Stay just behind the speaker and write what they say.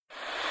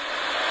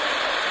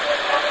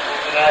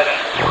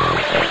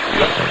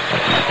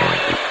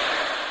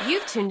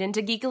You've tuned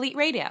into Geek Elite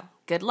Radio.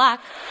 Good luck.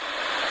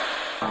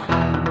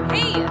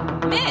 Hey,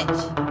 Mitch!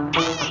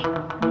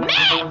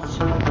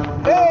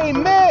 Hey,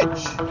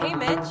 Mitch! Hey,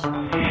 Mitch!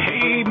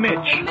 Hey, Mitch.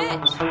 Hey,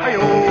 Mitch! Hi-yo.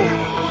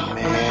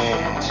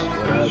 Mitch.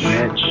 What up,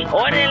 Mitch?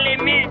 Orderly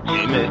Mitch.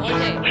 Hey, Mitch.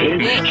 Hey,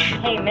 Mitch!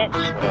 Hey, Mitch.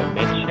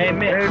 Hey,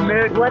 Mitch. Hey,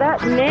 Mitch. What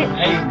up, Mitch?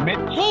 Hey,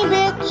 Mitch. Hey,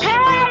 Mitch.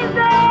 Hey,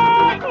 Mitch.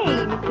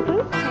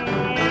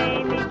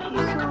 Hey, Mitch.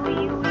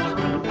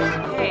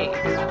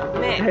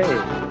 Hey,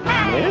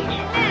 Mitch!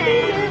 Hey, Mitch.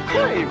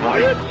 Hey,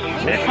 Mitch.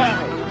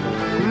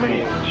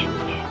 Mitch.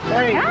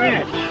 Hey,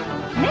 Mitch.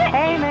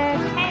 Hey,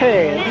 Mitch. Hey,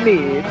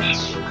 Mitch.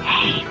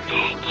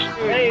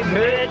 Hey,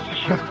 Mitch.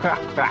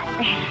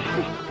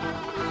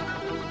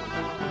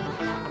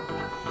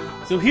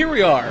 So here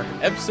we are,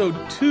 episode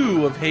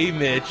 2 of Hey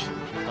Mitch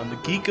on the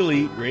Geek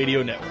Elite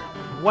Radio Network.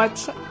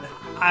 What?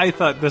 I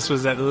thought this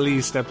was at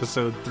least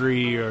episode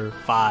 3 or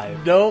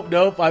 5.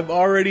 Nope, I'm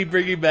already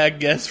bringing back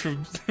guests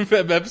from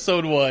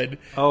episode 1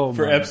 Oh,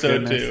 for my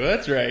episode goodness. 2.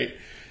 That's right.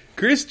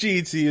 Chris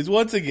Jeetsy is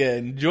once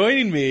again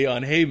joining me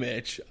on Hey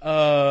Mitch.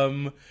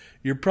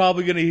 You're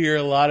probably going to hear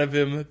a lot of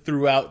him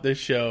throughout this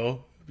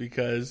show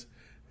because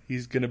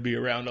he's going to be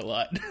around a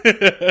lot.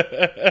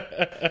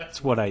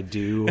 That's what I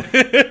do.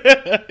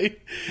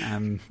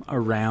 I'm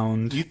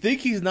around. You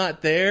think he's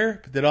not there,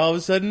 but then all of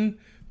a sudden,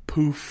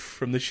 poof,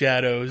 from the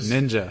shadows.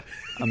 Ninja.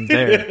 I'm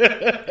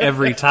there.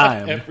 Every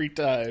time. Every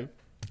time.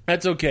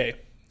 That's okay.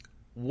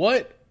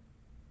 What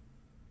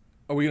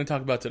are we going to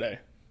talk about today?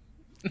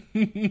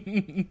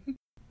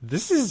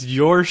 This is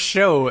your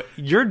show.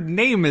 Your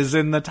name is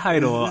in the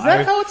title. Is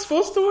that how it's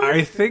supposed to work?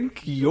 I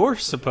think you're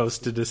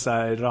supposed to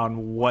decide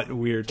on what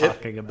we're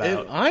talking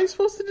about. Am I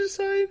supposed to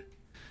decide?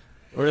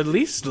 Or at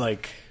least,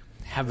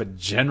 have a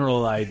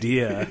general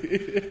idea.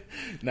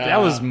 Nah. That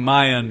was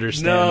my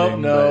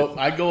understanding. No.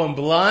 I go in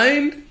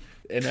blind,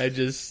 and I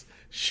just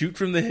shoot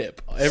from the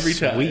hip every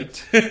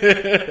Sweet.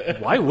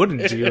 time. Why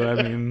wouldn't you?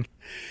 I mean,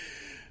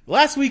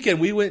 Last weekend,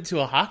 we went to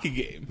a hockey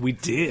game. we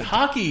did.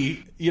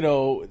 Hockey,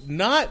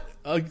 not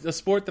a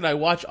sport that I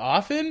watch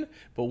often,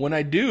 but when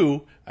I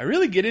do, I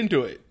really get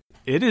into it.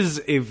 It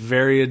is a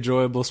very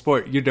enjoyable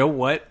sport. You know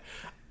what?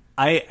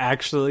 I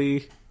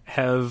actually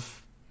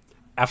have,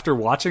 after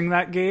watching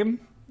that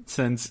game,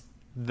 since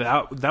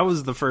that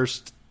was the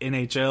first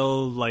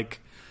NHL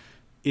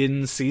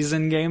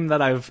in-season game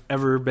that I've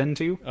ever been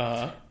to.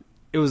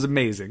 It was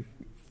amazing.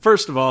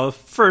 First of all,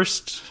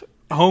 first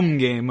home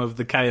game of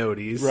the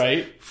Coyotes,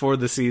 Right. for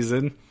the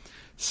season.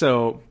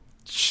 So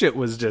shit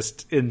was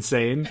just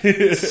insane.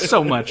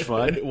 So much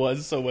fun. It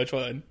was so much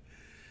fun.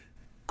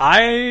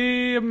 I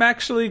am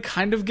actually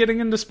kind of getting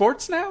into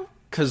sports now,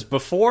 because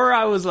before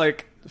I was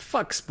like,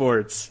 fuck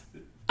sports.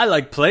 I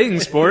like playing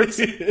sports.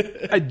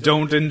 I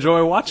don't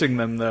enjoy watching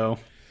them, though.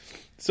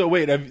 So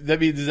wait, does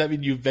that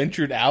mean you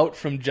ventured out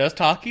from just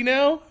hockey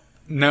now?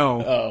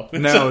 No. Oh.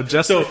 No,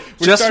 So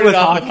we're just starting with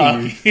off with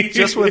hockey. hockey.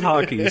 Just with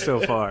hockey so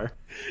far.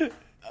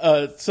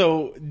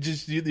 So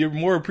just you're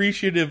more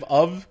appreciative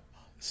of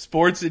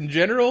sports in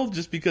general,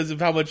 just because of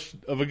how much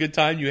of a good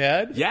time you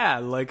had? Yeah,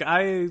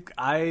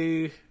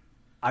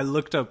 I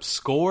looked up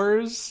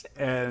scores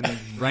and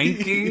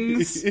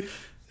rankings.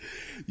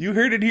 You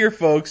heard it here,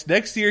 folks.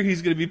 Next year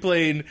he's going to be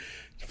playing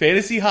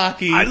fantasy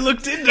hockey. I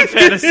looked into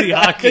fantasy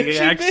I bet hockey, you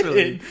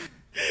actually.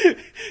 did.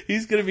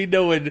 He's going to be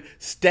knowing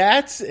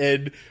stats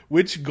and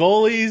which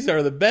goalies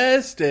are the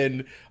best,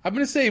 and I'm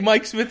going to say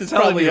Mike Smith is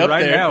Telling probably you up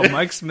right there. now,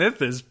 Mike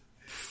Smith is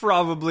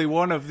probably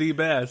one of the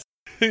best.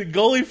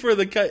 Goalie for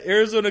the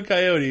Arizona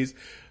Coyotes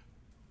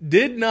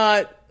did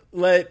not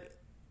let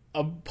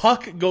a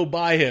puck go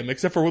by him,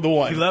 except for the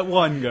one. He let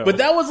one go. But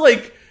that was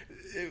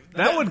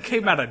that one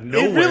came out of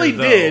nowhere. It really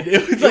though. did.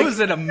 It was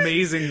an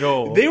amazing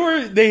goal.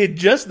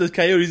 the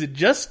Coyotes had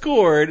just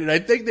scored, and I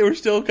think they were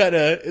still kind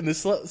of in the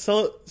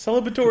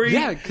celebratory.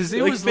 Yeah, because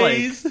it was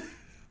phase.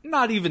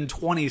 Not even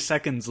 20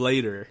 seconds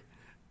later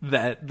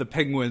that the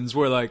Penguins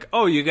were like,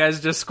 "Oh, you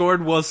guys just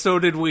scored? Well, so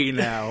did we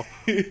now.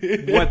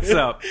 What's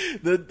up?"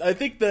 I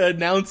think the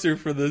announcer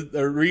for the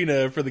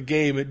arena for the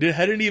game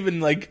hadn't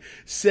even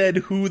said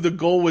who the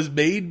goal was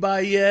made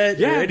by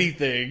yet or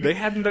anything. They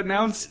hadn't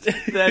announced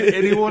that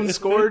anyone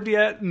scored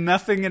yet.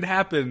 Nothing had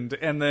happened,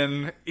 and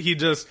then he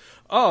just,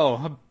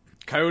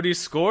 Coyotes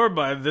score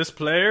by this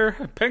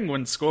player.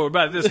 Penguins score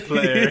by this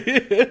player.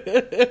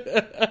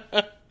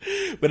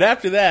 But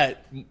after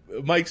that,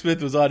 Mike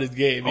Smith was on his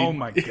game. Oh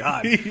my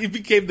God. He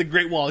became the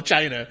Great Wall of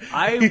China.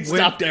 He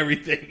stopped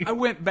everything. I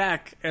went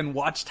back and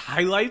watched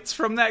highlights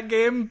from that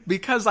game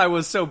because I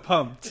was so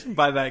pumped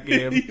by that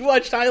game. You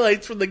watched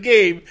highlights from the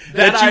game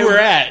that you were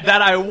at.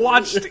 That I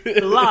watched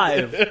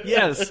live,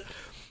 yes.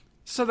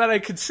 So that I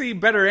could see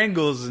better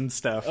angles and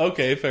stuff.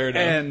 Okay, fair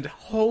enough. And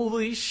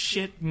holy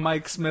shit,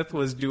 Mike Smith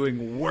was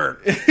doing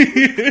work.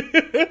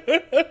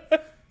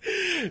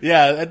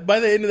 Yeah, by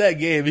the end of that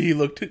game, he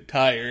looked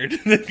tired,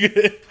 which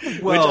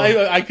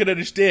I could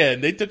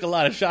understand. They took a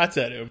lot of shots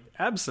at him.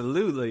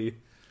 Absolutely.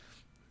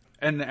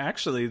 And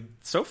actually,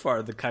 so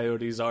far, the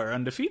Coyotes are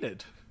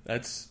undefeated.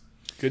 That's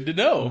Good to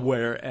know.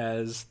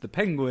 Whereas the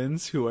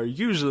Penguins, who are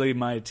usually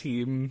my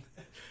team,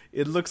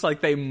 it looks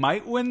like they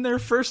might win their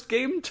first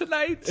game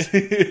tonight.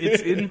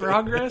 It's in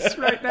progress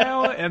right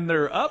now, and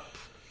they're up.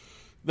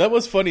 That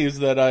was funny is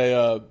that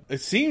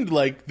it seemed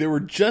like there were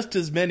just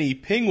as many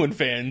Penguin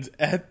fans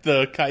at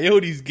the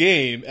Coyotes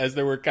game as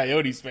there were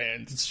Coyotes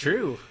fans. It's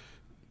true.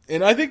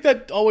 And I think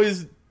that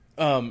always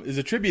is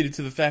attributed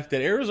to the fact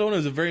that Arizona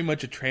is very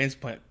much a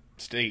transplant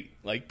state.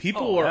 Like,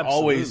 people are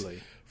always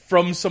absolutely.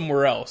 from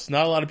somewhere else.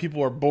 Not a lot of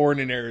people are born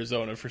in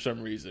Arizona for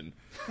some reason.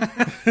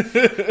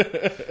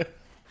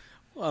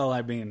 Well,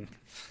 I mean,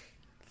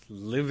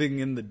 living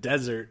in the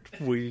desert,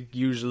 we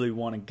usually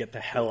want to get the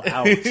hell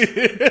out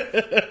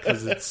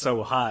because it's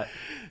so hot.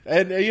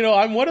 And,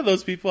 I'm one of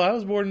those people. I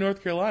was born in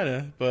North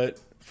Carolina, but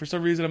for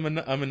some reason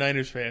I'm a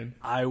Niners fan.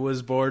 I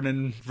was born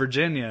in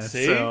Virginia,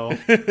 See? so...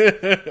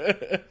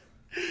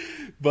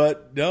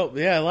 But, no,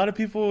 yeah, a lot of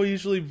people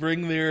usually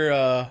bring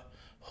their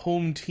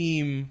home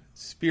team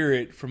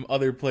spirit from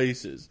other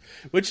places,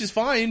 which is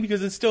fine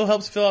because it still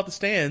helps fill out the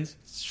stands.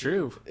 It's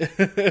true.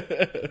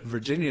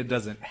 Virginia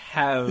doesn't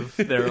have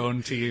their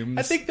own teams.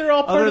 I think they're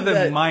all part other of than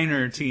that.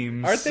 minor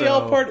teams. Aren't they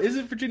all part?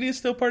 Isn't Virginia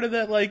still part of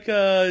that, like,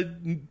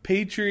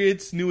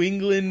 Patriots, New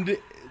England,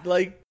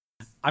 like?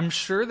 I'm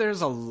sure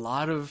there's a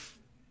lot of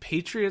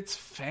Patriots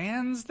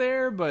fans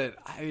there, but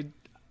I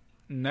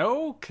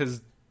know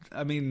because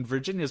I mean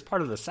Virginia's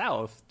part of the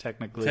South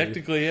technically.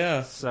 Technically,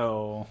 yeah.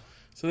 So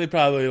they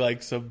probably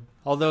like some.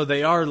 although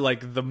they are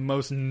like the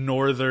most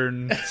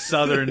northern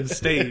southern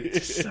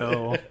state,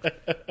 so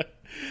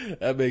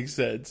That makes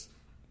sense.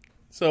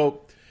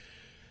 So,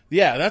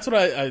 yeah, that's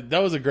what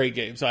that was a great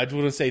game. So I just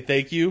want to say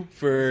thank you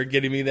for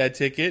getting me that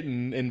ticket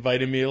and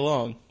inviting me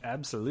along.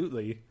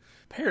 absolutely.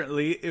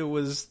 Apparently, it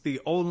was the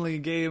only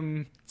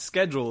game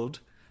scheduled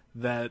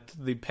that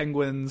the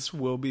Penguins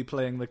will be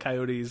playing the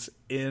Coyotes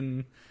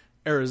in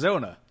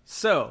Arizona.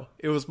 So,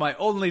 it was my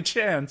only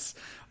chance,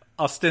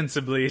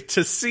 ostensibly,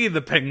 to see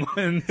the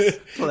Penguins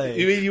play.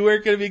 You mean you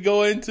weren't going to be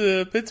going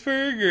to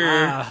Pittsburgh?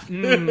 Or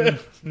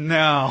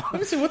No. Let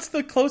me see, what's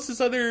the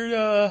closest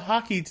other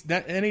hockey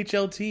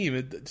NHL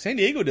team? San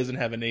Diego doesn't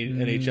have an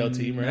NHL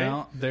team, right?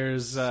 No,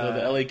 there's... So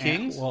the LA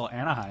Kings?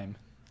 Anaheim.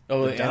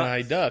 Oh, the Ducks.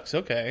 Anaheim Ducks.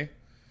 Okay,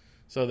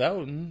 so that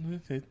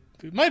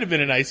it might have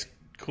been a nice,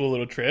 cool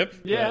little trip.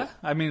 Yeah,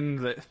 I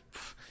mean,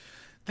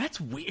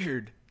 that's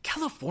weird.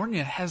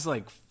 California has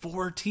like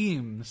 4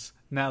 teams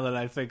now that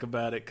I think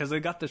about it, because they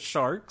got the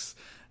Sharks,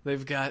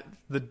 they've got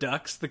the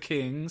Ducks, the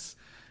Kings,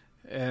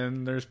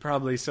 and there's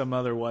probably some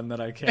other one that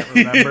I can't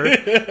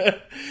remember.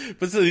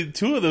 But so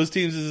 2 of those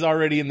teams is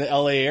already in the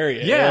LA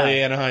area, Yeah. LA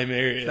Anaheim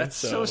area. That's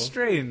so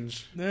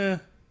strange. Yeah,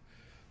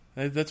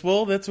 that's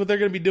what they're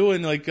going to be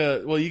doing. Like,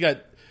 you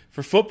got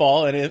for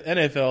football and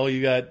NFL,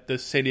 you got the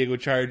San Diego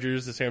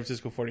Chargers, the San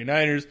Francisco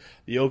 49ers,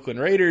 the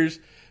Oakland Raiders,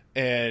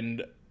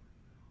 and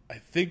I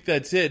think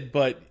that's it.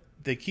 But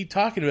they keep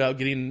talking about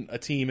getting a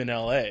team in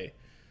LA.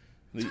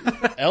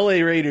 The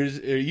LA Raiders,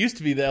 it used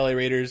to be the LA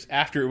Raiders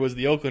after it was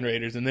the Oakland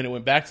Raiders, and then it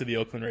went back to the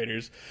Oakland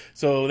Raiders.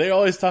 So they're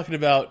always talking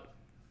about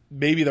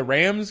maybe the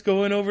Rams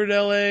going over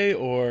to LA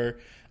or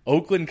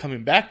Oakland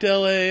coming back to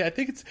LA. I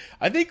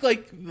think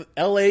like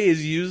LA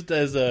is used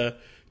as a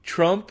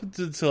trump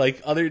to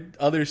like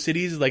other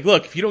cities. Like,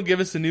 look, if you don't give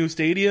us a new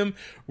stadium,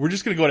 we're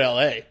just going to go to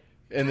LA.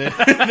 And then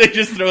they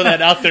just throw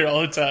that out there all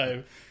the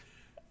time.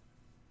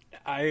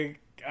 I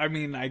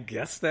mean, I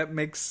guess that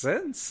makes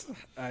sense.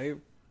 I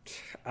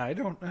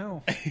don't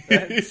know.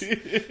 That's,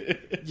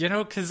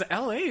 because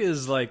LA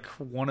is like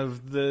one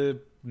of the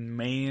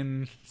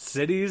main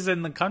cities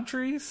in the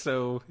country,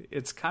 so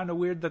it's kind of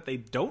weird that they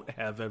don't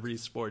have every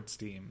sports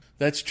team.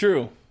 That's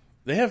true.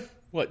 They have,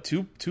 what,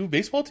 two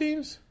baseball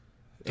teams?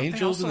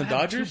 Angels and the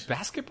Dodgers? 2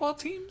 basketball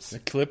teams? The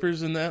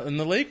Clippers and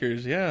the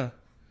Lakers, yeah.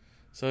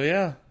 So,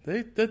 yeah,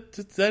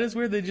 that is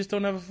weird. They just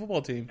don't have a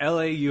football team.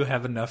 LA, you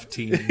have enough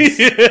teams.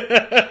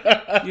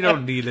 You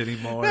don't need any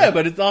more. Yeah,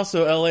 but it's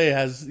also LA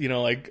has,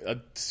 like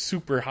a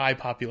super high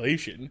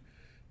population.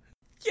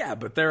 Yeah,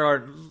 but there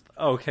are...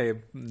 Okay,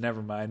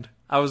 never mind.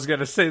 I was going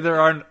to say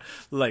there aren't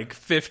like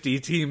 50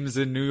 teams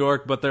in New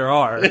York, but there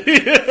are.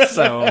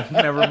 So,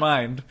 never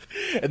mind.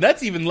 And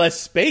that's even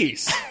less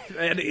space.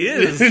 It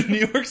is.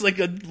 New York's like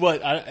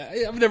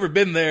I've never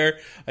been there.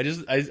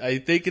 I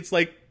think it's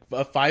like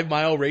a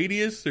 5-mile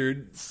radius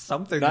or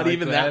Something not like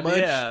even that much.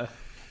 Yeah.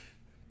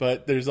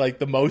 But there's like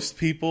the most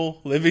people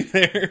living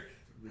there.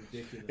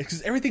 Ridiculous.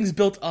 Because everything's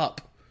built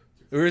up.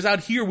 Whereas out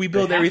here, we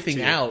build They have everything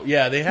to. out.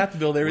 Yeah, they have to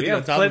build We everything have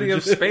on top plenty of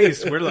of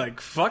space. We're like,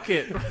 fuck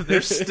it.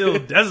 There's still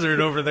desert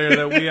over there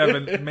that we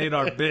haven't made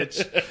our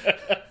bitch.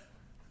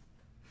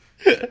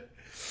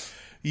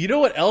 You know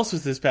what else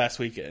was this past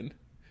weekend?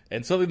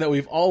 And something that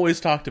we've always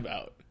talked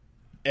about.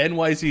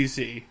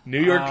 NYCC,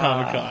 New York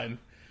Comic Con.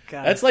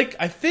 God. That's like,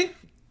 I think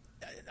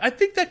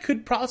that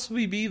could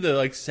possibly be the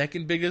like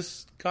second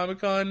biggest Comic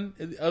Con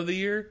of the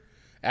year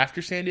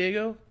after San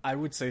Diego. I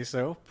would say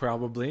so,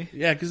 probably.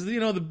 Yeah, because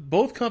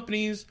both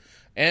companies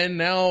and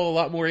now a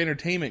lot more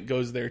entertainment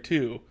goes there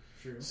too.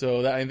 True.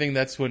 So I think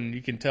that's when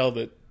you can tell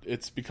that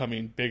it's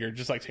becoming bigger,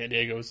 just like San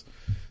Diego's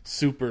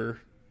super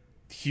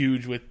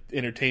huge with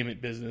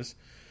entertainment business.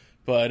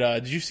 But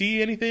did you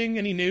see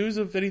any news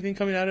of anything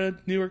coming out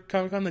of New York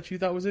Comic Con that you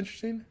thought was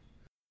interesting?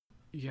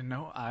 You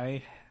know,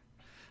 I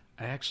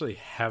actually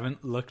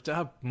haven't looked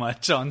up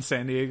much on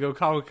San Diego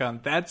Comic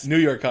Con. That's New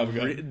York Comic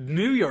Con.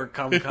 New York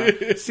Comic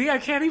Con. See, I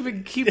can't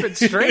even keep it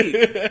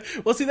straight.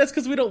 Well, see, that's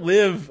because we don't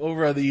live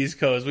over on the East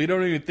Coast. We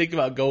don't even think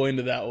about going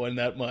to that one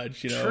that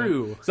much. You know,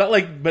 True. It's not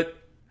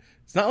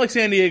like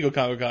San Diego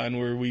Comic Con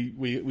where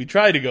we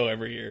try to go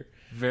every year.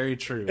 Very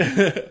true.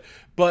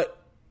 But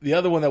the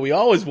other one that we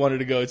always wanted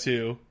to go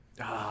to,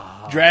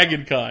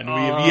 Dragon Con.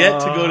 We have yet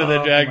to go to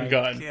the Dragon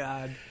Con.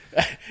 God.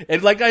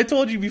 And like I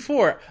told you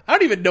before, I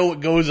don't even know what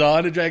goes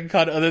on at Dragon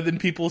Con other than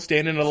people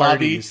standing in a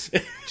Parties.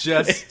 lobby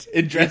Just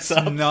and dress it's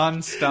up.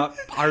 nonstop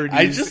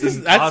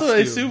parties. That's what I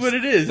assume what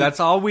it is. That's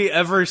all we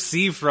ever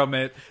see from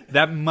it.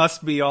 That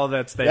must be all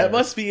that's there. That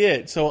must be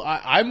it. So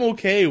I'm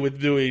okay with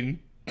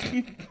doing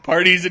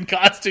parties and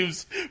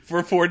costumes for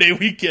a 4-day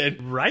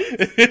weekend.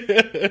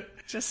 Right?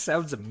 Just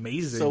sounds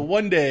amazing. So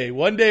one day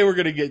we're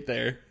gonna get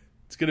there.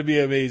 It's gonna be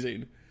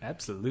amazing.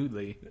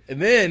 Absolutely.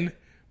 And then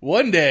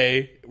one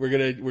day we're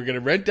gonna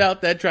rent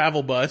out that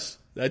travel bus,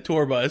 that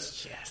tour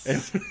bus.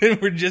 Yes.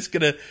 And we're just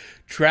gonna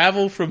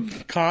travel from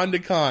con to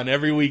con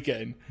every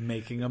weekend.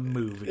 Making a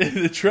movie.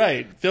 That's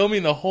right.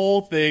 Filming the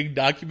whole thing,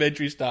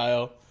 documentary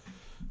style.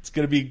 It's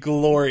gonna be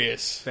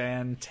glorious.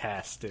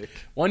 Fantastic.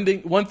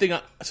 The one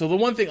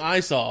thing I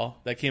saw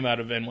that came out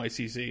of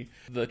NYCC,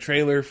 the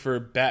trailer for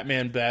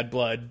Batman Bad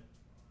Blood,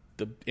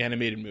 the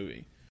animated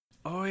movie.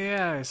 Oh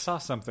yeah, I saw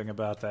something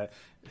about that.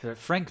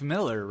 Frank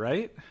Miller,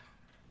 right?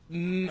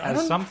 I Has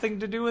don't-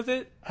 something to do with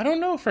it? I don't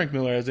know if Frank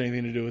Miller has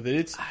anything to do with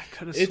it. I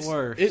could have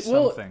swore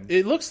Well, something.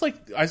 it looks like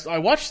I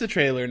watched the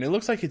trailer and it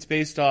looks like it's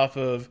based off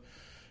of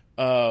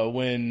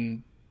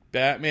when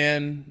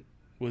Batman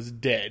was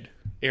dead,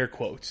 air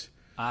quotes.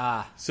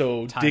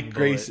 So Time Dick bullet.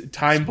 Grayson,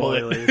 time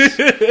Spoilers.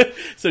 bullet.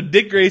 So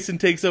Dick Grayson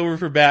takes over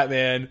for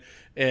Batman,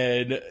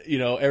 and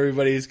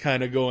everybody's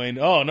kind of going,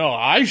 "Oh no,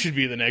 I should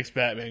be the next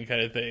Batman,"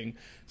 kind of thing.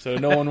 So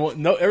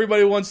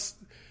everybody wants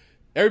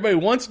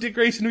Dick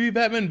Grayson to be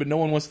Batman, but no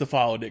one wants to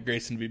follow Dick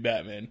Grayson to be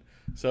Batman.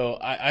 So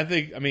I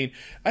think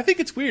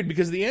it's weird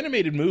because the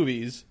animated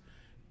movies,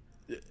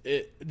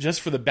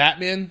 just for the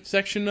Batman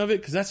section of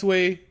it, because that's the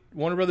way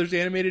Warner Brothers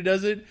Animated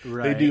does it.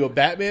 Right. They do a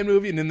Batman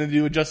movie, and then they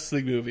do a Justice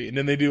League movie, and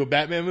then they do a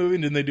Batman movie,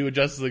 and then they do a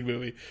Justice League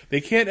movie.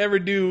 They can't ever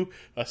do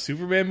a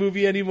Superman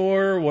movie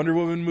anymore, Wonder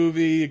Woman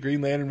movie, a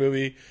Green Lantern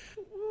movie.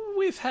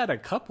 We've had a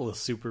couple of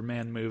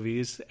Superman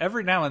movies.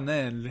 Every now and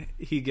then,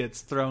 he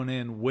gets thrown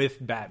in with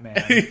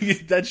Batman.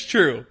 That's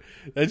true.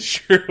 That's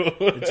true.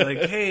 It's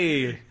like,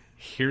 hey,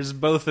 here's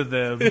both of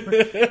them.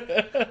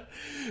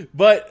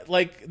 But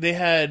like they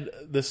had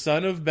the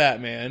Son of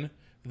Batman,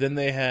 then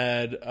they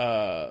had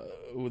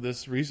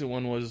this recent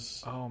one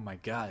was Oh my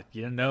god.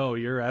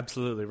 You're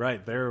absolutely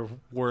right. There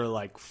were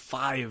like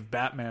 5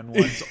 Batman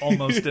ones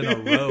almost in a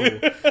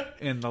row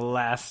in the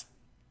last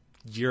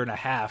year and a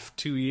half,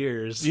 2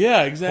 years.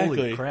 yeah, exactly.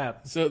 Holy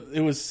crap. So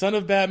it was Son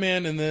of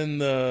Batman, and then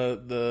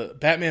the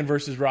Batman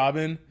versus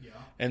Robin,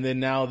 and then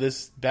now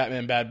this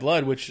Batman Bad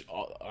Blood, which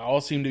all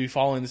seem to be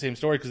following the same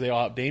story because they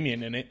all have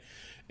Damian in it,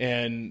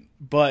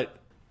 but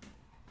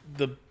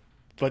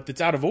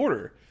it's out of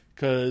order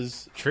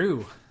because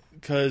True.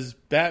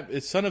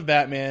 Son of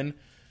Batman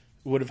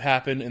would have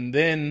happened, and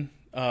then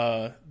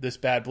this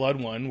Bad Blood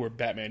one where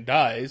Batman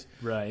dies,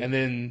 Right. and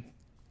then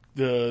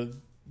the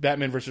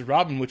Batman versus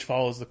Robin, which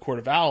follows the Court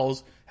of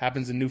Owls,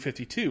 happens in New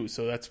 52.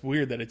 So that's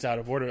weird that it's out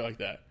of order like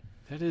that.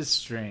 That is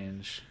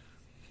strange.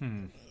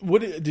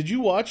 What did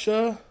you watch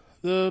the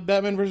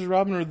Batman versus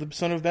Robin or the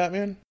Son of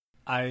Batman?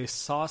 I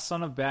saw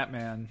Son of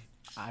Batman.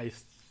 I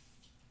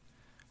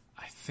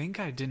think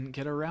I didn't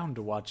get around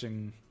to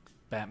watching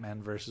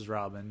Batman versus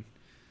Robin.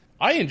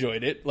 I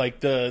enjoyed it.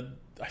 Like I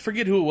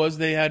forget who it was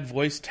they had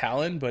voiced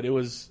Talon, but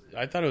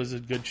I thought it was a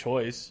good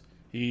choice.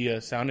 He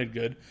sounded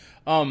good.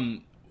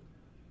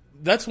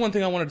 That's one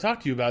thing I want to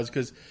talk to you about is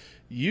because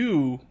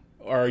you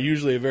are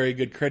usually a very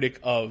good critic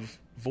of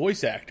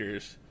voice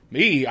actors.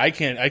 Me, I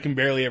can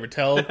barely ever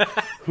tell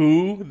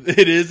who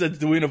it is that's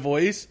doing a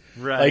voice.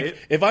 Right. Like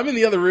if I'm in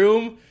the other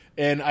room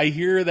and I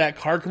hear that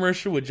car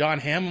commercial with John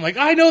Hamm, I'm like,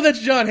 I know that's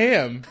John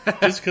Hamm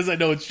just because I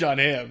know it's John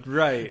Hamm.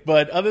 Right.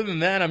 But other than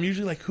that, I'm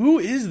usually like, who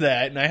is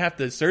that? And I have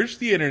to search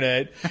the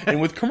internet. And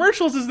with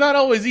commercials, it's not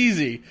always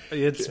easy.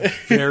 It's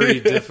very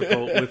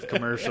difficult with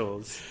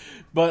commercials.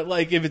 But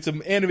like if it's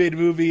an animated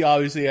movie,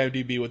 obviously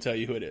IMDb will tell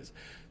you who it is.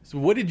 So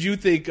what did you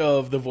think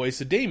of the voice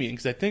of Damien?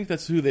 Because I think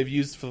that's who they've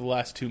used for the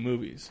last 2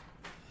 movies.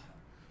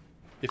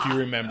 If you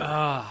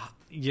remember.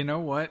 You know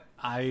what?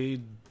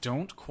 I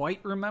don't quite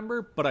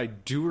remember, but I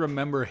do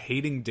remember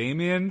hating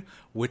Damien,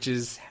 which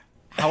is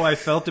how I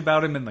felt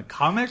about him in the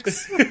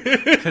comics.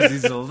 Because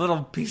he's a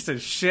little piece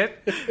of shit.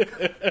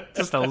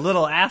 Just a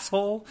little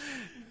asshole.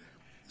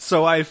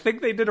 So I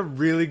think they did a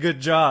really good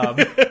job.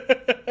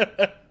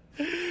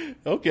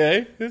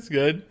 Okay, that's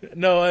good.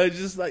 No, I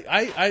just like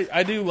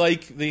I do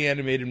like the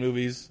animated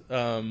movies.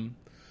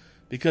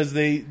 because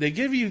they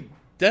give you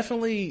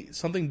definitely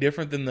something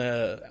different than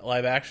the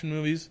live action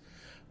movies.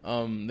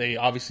 They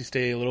obviously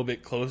stay a little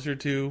bit closer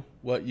to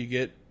what you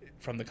get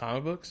from the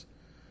comic books.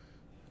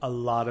 A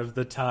lot of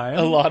the time.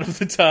 A lot of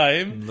the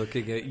time. I'm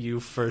looking at you,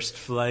 First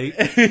Flight.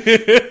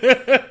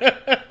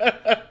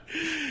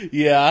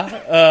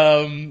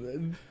 Yeah.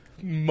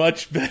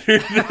 Much better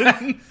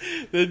than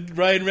the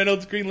Ryan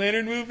Reynolds Green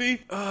Lantern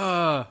movie.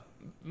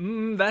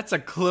 That's a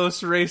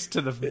close race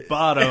to the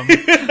bottom.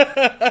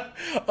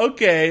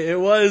 Okay, it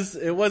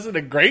wasn't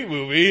a great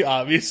movie,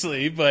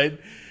 obviously, but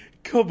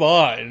come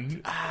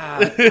on.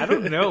 I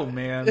don't know,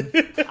 man.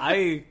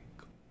 I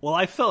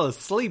fell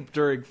asleep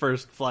during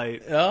First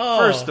Flight. Oh,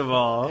 first of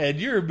all. And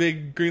you're a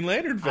big Green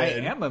Lantern I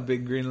fan. am a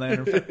big Green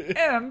Lantern fan.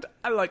 And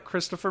I like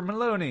Christopher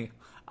Maloney.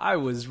 I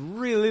was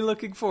really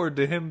looking forward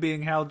to him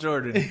being Hal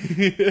Jordan.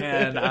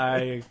 And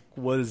I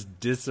was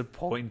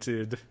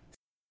disappointed.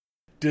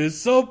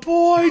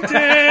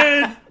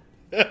 Disappointed!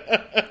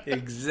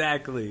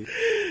 Exactly.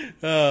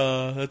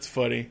 Oh, that's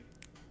funny.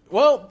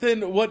 Well,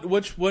 then,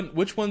 which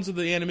ones of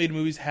the animated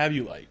movies have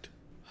you liked?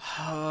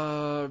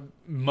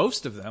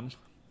 Most of them.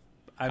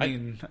 I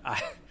mean,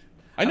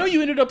 I know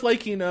you ended up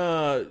liking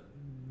The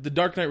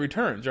Dark Knight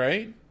Returns,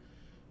 right?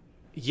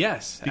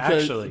 yes,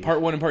 Because actually. part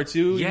 1 and part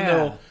 2, Yeah. even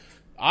though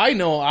I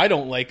know I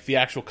don't like the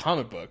actual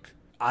comic book.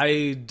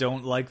 I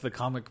don't like the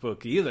comic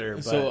book either,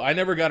 but So I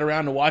never got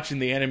around to watching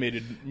the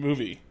animated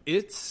movie.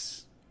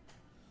 it's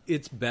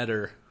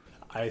better,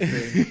 I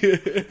think.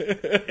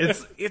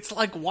 it's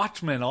like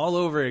Watchmen all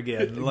over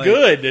again. Like,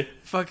 Good.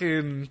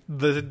 Fucking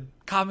the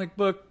comic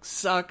book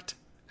sucked.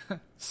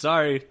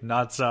 Sorry,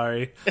 not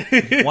sorry.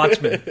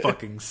 Watchmen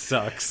fucking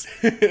sucks.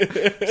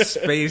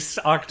 Space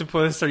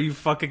Octopus, are you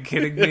fucking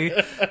kidding me?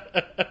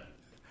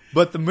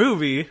 But the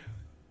movie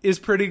is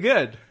pretty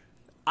good.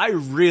 I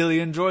really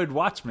enjoyed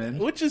Watchmen.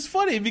 Which is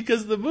funny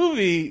because the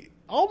movie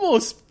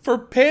almost for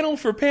panel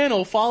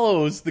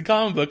follows the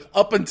comic book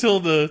up until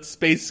the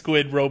space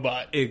squid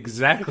robot.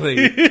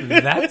 Exactly.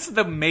 That's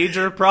the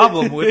major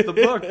problem with the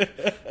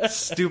book.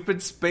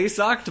 Stupid space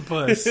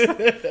octopus.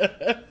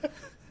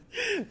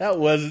 That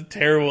was a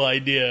terrible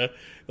idea.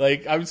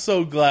 Like, I'm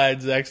so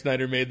glad Zack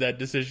Snyder made that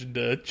decision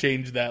to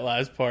change that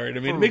last part. I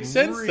mean, it makes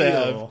sense to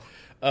real.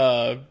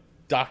 have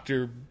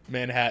Dr.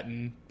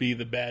 Manhattan be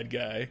the bad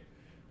guy.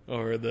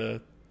 Or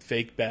the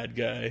fake bad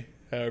guy,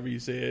 however you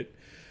say it.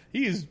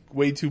 He's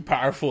way too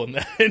powerful in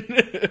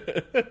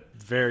that.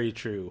 Very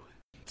true.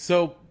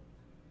 So,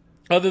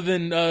 other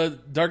than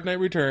Dark Knight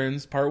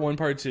Returns, Part 1,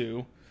 Part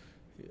 2,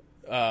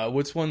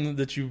 what's one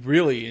that you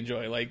really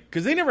enjoy? Like,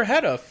 because they never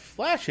had a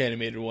Flash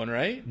animated one,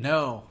 right?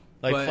 No.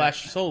 Like but-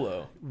 Flash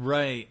Solo.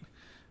 Right.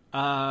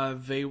 I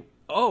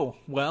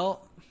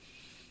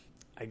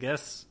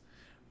guess,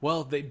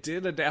 they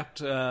did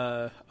adapt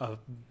a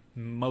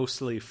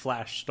mostly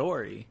Flash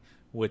story,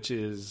 which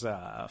is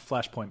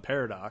Flashpoint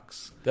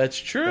Paradox. That's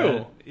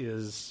true. That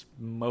is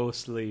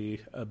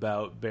mostly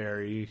about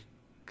Barry,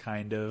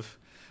 kind of,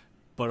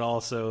 but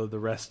also the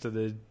rest of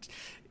the...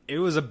 It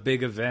was a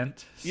big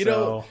event, You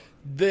know,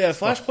 the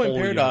Flashpoint whole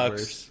Paradox,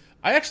 universe.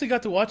 I actually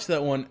got to watch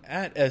that one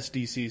at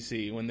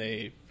SDCC when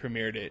they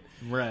premiered it.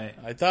 Right.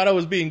 I thought I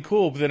was being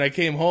cool, but then I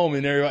came home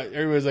and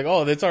everybody was like,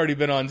 oh, that's already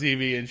been on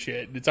TV and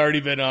shit. It's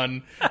already been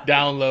on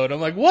download.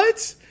 I'm like,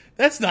 what?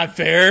 That's not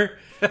fair.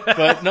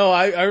 But no,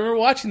 I remember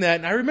watching that,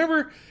 and I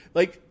remember,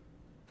 like,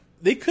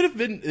 they could have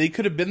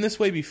been this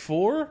way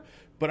before,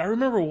 but I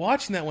remember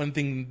watching that one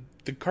thing.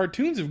 The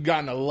cartoons have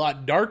gotten a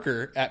lot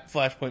darker at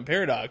Flashpoint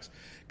Paradox,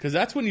 because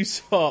that's when you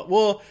saw,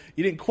 well,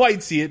 you didn't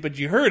quite see it, but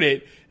you heard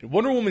it.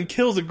 Wonder Woman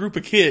kills a group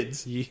of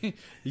kids.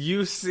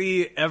 You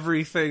see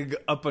everything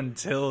up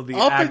until the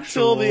Up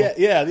actual until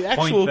the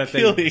actual point that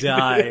killing. they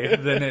die.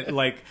 Then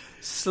it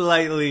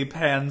slightly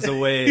pans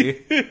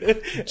away.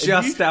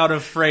 Just out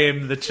of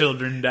frame, the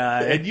children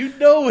die. And you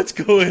know what's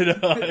going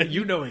on.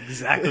 You know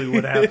exactly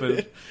what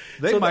happened.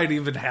 They So might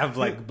even have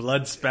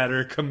blood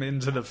spatter come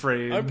into the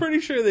frame. I'm pretty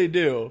sure they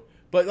do.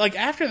 But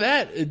after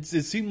that, it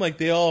seemed like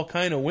they all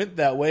kind of went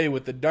that way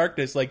with the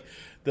darkness. Like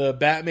the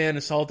Batman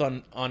assault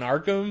on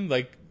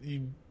Arkham,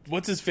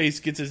 what's his face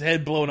gets his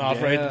head blown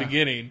off right at the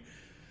beginning.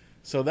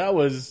 So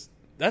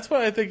that's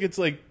why I think it's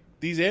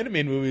these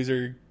animated movies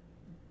are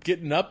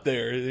getting up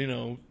there. You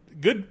know,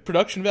 good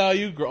production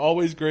value,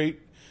 always great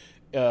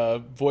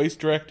voice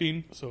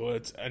directing. So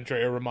it's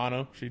Andrea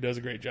Romano; she does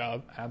a great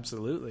job.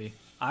 Absolutely.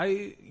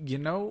 I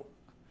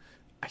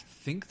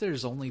think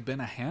there's only been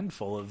a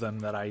handful of them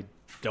that I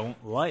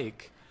don't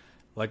like.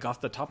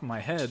 Off the top of my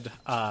head,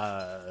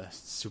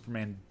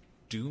 Superman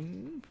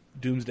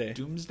Doomsday.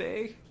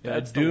 Doomsday? Yeah,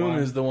 That's the Doom one.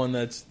 is the one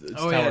that's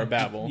Tower of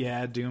Babel.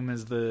 Yeah, Doom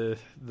is the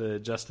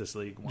Justice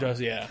League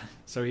one. Yeah.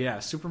 So yeah,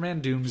 Superman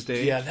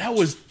Doomsday. Yeah, that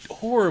was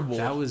horrible.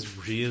 That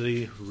was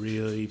really,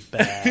 really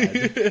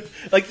bad.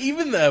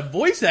 Even the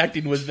voice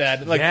acting was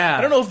bad. Yeah.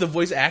 I don't know if the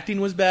voice acting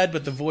was bad,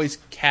 but the voice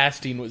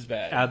casting was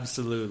bad.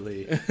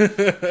 Absolutely.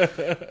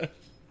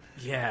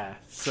 Yeah,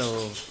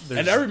 so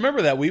And I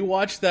remember that we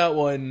watched that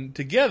one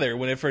together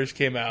when it first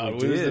came out.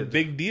 We It was a did.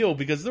 big deal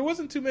because there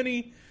wasn't too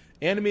many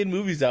animated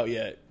movies out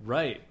yet.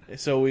 Right.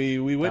 So we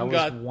went That and was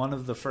got one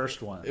of the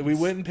first ones. we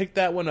went and picked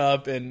that one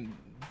up, and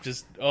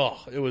just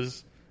it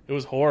was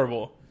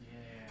horrible.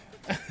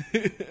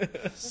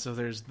 So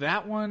there's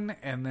that one,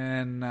 and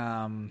then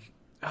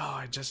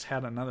I just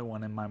had another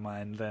one in my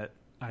mind that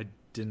I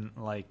didn't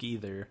like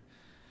either.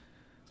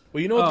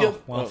 Well, you know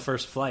what?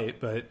 First Flight,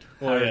 but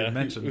I Oh, already yeah.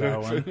 mentioned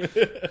that one.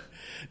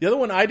 The other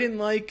one I didn't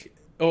like.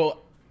 Oh,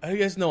 I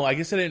guess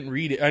I didn't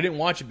read it. I didn't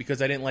watch it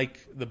because I didn't like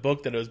the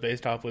book that it was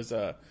based off. Was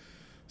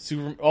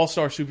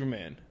All-Star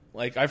Superman.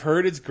 Like, I've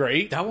heard it's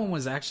great, That one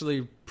was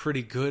actually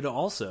pretty good,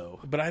 also.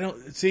 but I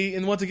don't see.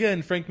 And once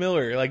again, Frank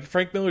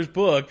Miller's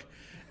book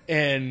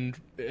and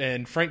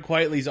Frank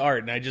Quitely's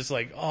art, and I just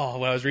when I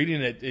was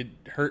reading it, it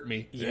hurt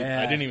me. Yeah.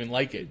 I didn't even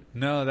like it.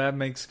 No, that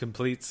makes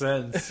complete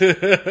sense.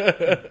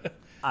 That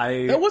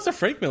was a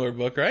Frank Miller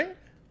book, right?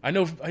 I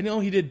know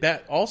he did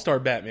All-Star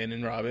Batman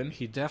and Robin.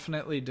 He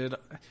definitely did.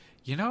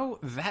 You know,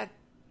 that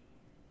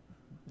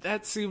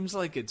seems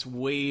like it's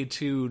way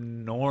too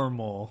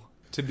normal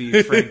to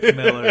be Frank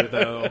Miller,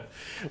 though.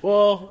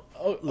 Well,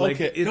 Like,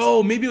 okay. it's-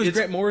 No, maybe it was it's-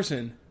 Grant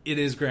Morrison. It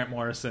is Grant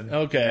Morrison.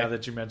 Okay. Now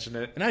that you mention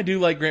it. And I do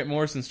like Grant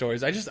Morrison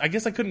stories. I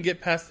guess I couldn't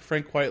get past the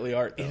Frank Quitely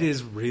art, though. It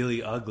is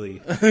really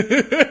ugly.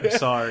 I'm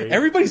sorry.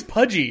 Everybody's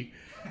pudgy.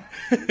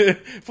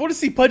 If I want to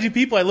see pudgy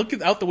people, I look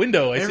out the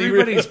window.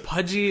 Everybody's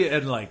pudgy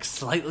and like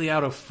slightly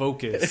out of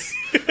focus.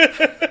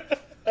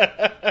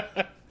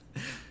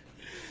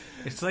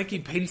 It's like he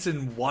paints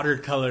in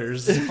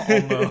watercolors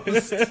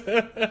almost.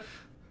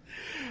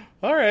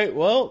 All right.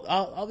 Well,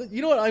 I'll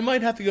you know what? I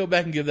might have to go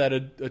back and give that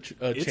a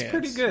It's chance.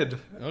 pretty good.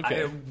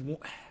 Okay.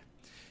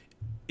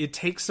 It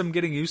takes some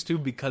getting used to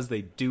because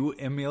they do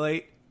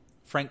emulate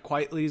Frank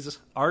Quitely's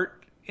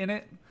art in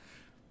it.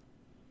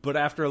 But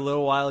after a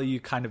little while, you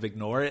kind of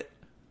ignore it.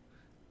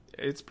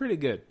 It's pretty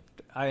good.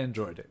 I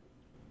enjoyed it.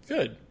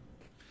 Good.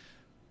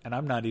 And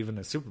I'm not even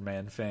a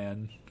Superman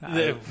fan.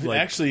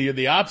 Actually, you're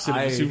the opposite of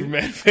I- a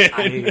Superman fan.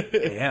 I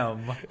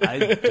am. I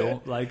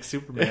don't like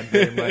Superman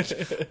very much.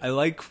 I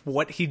like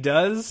what he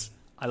does.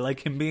 I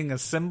like him being a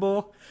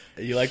symbol.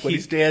 You like what he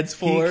stands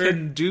for? He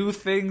can do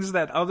things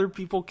that other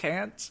people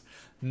can't.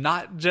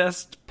 Not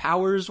just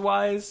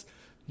powers-wise.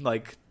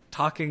 Like,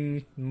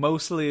 talking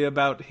mostly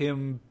about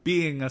him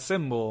being a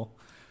symbol.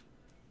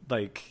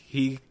 Like,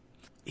 he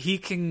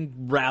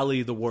can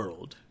rally the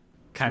world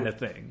kind of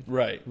thing.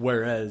 Right.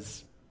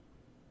 Whereas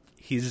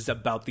he's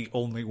about the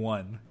only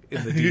one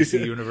in the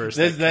DC universe.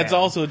 That's can.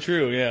 also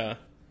true. Yeah.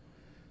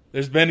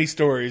 There's many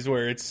stories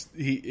where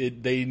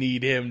they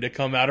need him to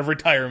come out of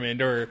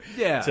retirement or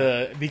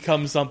to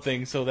become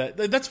something. So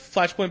that's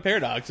Flashpoint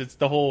Paradox. It's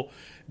the whole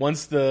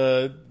once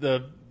the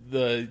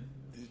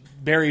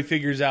Barry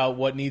figures out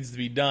what needs to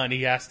be done,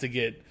 he has to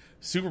get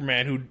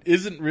Superman, who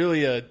isn't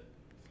really an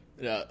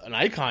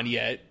icon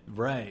yet,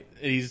 right.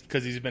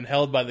 because he's been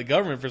held by the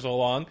government for so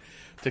long,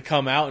 to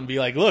come out and be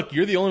like, look,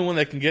 you're the only one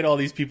that can get all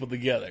these people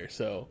together.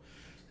 So,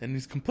 and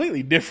he's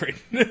completely different.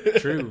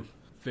 True.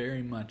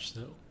 Very much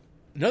so.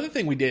 Another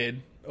thing we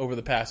did over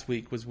the past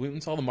week was we went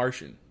and saw The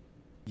Martian.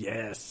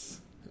 Yes.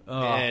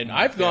 And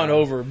I've gone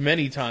over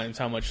many times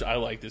how much I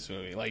like this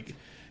movie. Like,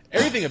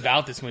 everything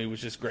about this movie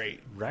was just great.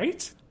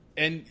 Right?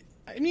 And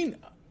I mean,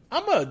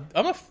 I'm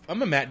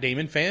a Matt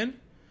Damon fan,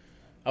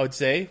 I would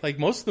say. Like,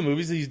 most of the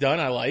movies that he's done,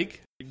 I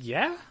like.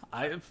 Yeah.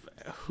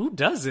 Who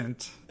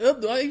doesn't?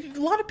 Like, a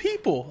lot of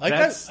people. Like,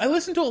 I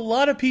listen to a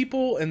lot of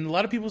people, and a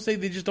lot of people say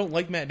they just don't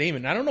like Matt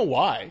Damon. I don't know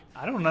why.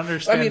 I don't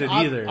understand it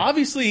either.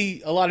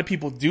 Obviously, a lot of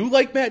people do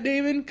like Matt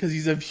Damon because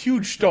he's a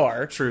huge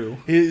star. True.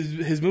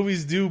 His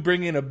movies do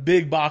bring in a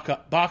big box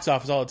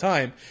office all the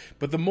time.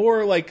 But the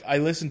more like I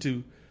listen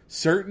to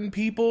certain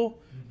people,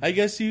 I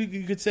guess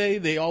you could say,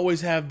 they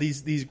always have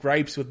these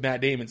gripes with Matt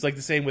Damon. It's like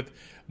the same with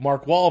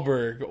Mark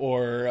Wahlberg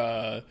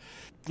or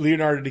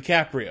Leonardo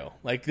DiCaprio.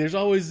 Like, there's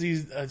always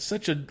these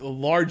such a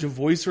large,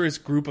 vociferous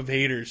group of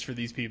haters for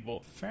these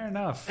people. Fair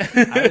enough.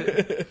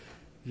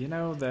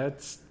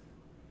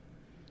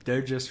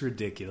 They're just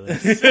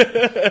ridiculous.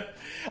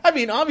 I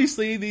mean,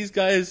 obviously, these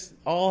guys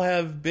all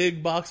have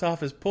big box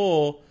office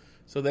pull,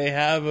 so they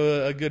have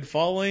a good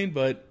following,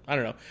 but I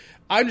don't know.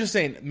 I'm just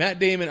saying, Matt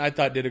Damon, I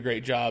thought, did a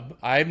great job.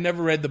 I've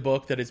never read the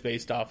book that it's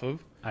based off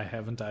of. I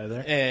haven't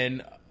either.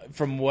 And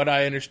from what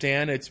I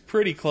understand, it's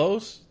pretty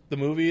close, the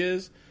movie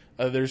is.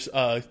 There's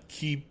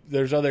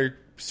other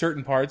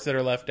certain parts that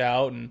are left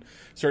out and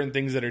certain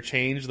things that are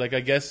changed. Like, I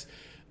guess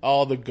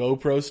all the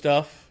GoPro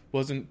stuff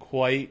wasn't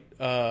quite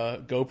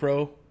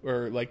GoPro,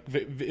 or like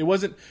it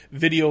wasn't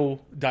video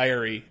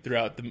diary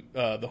throughout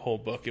the whole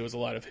book. It was a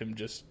lot of him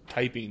just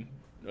typing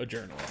a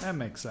journal. That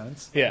makes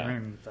sense. Yeah. I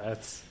mean,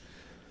 it's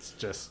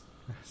just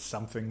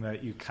something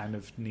that you kind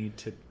of need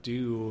to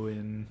do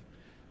in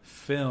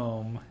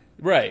film.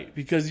 Right,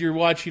 because you're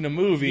watching a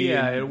movie.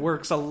 Yeah, and it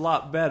works a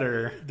lot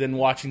better than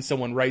watching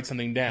someone write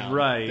something down.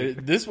 Right.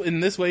 In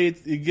this way,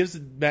 it gives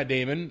Matt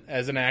Damon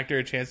as an actor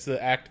a chance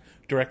to act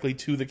directly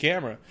to the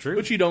camera, True.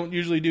 which you don't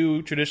usually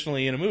do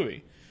traditionally in a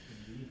movie.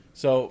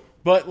 So,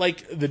 but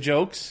like the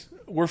jokes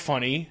were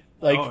funny.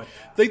 Like, Oh, yeah.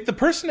 like the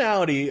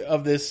personality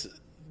of this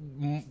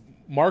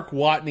Mark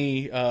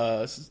Watney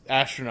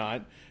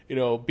astronaut,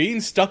 being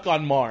stuck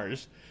on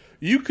Mars,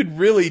 you could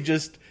really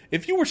just,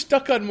 if you were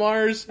stuck on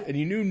Mars and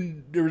you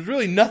knew there was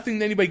really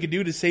nothing anybody could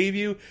do to save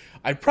you,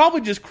 I'd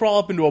probably just crawl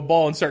up into a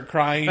ball and start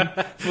crying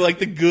for like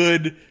the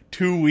good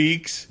 2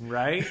 weeks.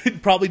 Right?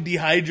 Probably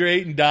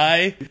dehydrate and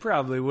die. You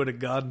probably would have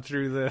gone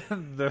through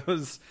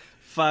those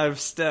 5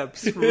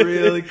 steps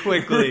really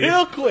quickly.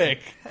 Real quick.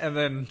 And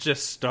then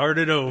just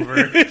started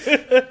over.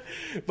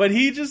 But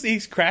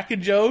he's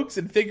cracking jokes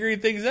and figuring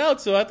things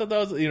out. So I thought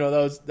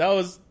that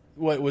was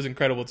what was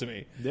incredible to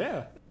me.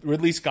 Yeah.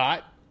 Ridley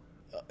Scott.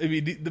 I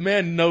mean, the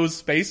man knows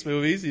space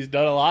movies. He's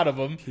done a lot of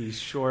them. He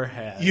sure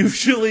has.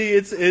 Usually,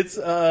 it's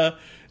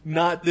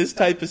not this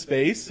type of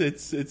space.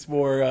 It's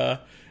more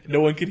no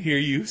one can hear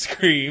you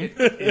scream.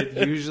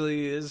 It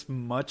usually is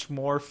much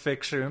more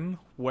fiction,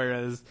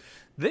 whereas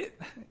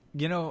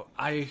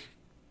I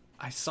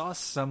saw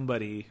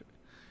somebody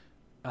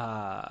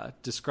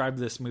describe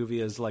this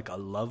movie as like a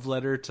love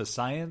letter to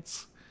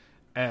science,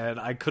 and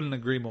I couldn't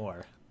agree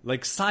more.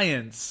 Like,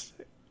 science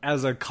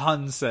as a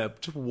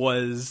concept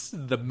was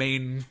the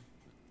main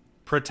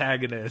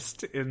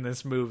protagonist in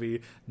this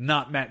movie,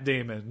 not Matt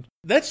Damon.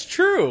 That's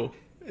true.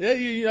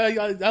 Yeah,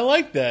 I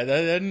like that.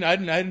 I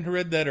hadn't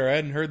read that, or I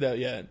hadn't heard that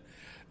yet.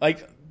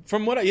 Like,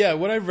 from what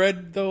I've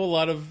read, though, a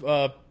lot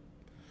of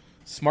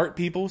smart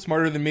people,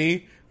 smarter than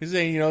me, are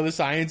saying, the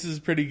science is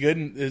pretty good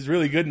and is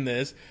really good in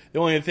this. The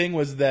only thing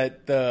was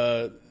that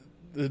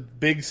the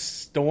big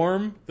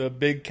storm, the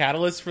big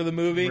catalyst for the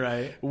movie,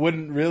 right,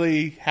 wouldn't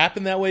really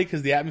happen that way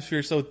because the atmosphere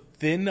is so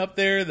thin up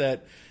there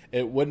that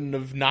it wouldn't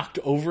have knocked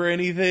over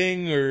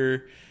anything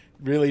or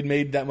really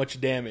made that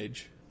much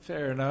damage.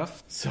 Fair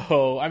enough.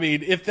 So, I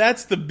mean, if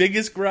that's the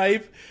biggest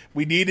gripe,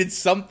 we needed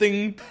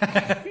something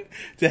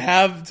to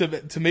have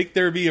to make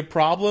there be a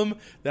problem,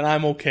 then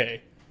I'm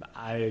okay.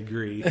 I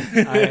agree.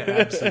 I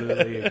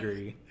absolutely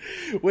agree.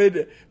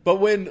 I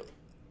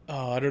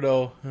don't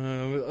know. I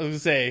was gonna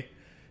say,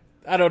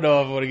 I don't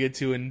know if I want to get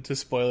too into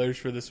spoilers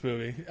for this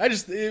movie.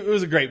 It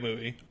was a great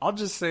movie. I'll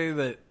just say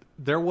that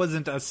there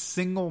wasn't a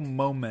single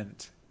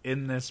moment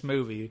in this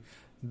movie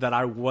that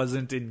I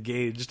wasn't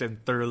engaged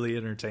and thoroughly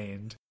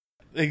entertained.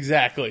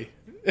 Exactly.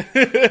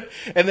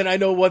 And then I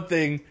know one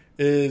thing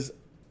is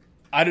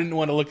I didn't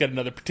want to look at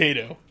another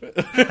potato.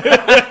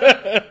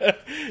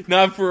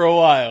 Not for a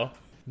while.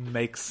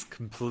 Makes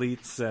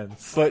complete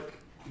sense. But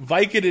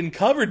Vicodin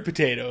covered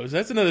potatoes,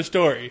 that's another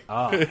story.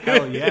 Oh,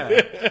 hell yeah.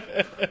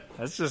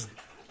 It's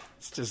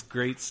just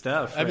great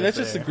stuff. I mean, that's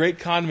just a great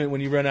condiment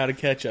when you run out of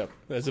ketchup,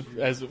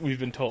 as we've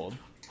been told.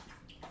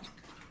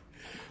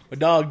 My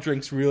dog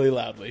drinks really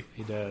loudly.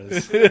 He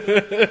does.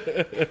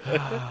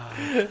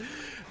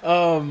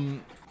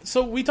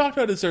 So we talked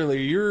about this earlier.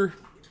 You're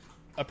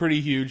a pretty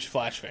huge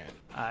Flash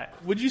fan.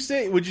 Would you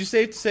safe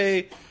to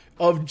say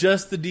of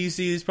just the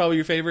DC is probably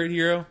your favorite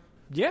hero?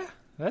 Yeah,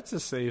 that's a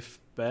safe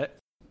bet.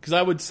 Because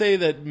I would say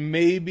that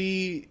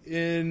maybe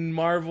in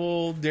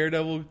Marvel,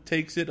 Daredevil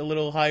takes it a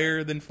little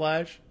higher than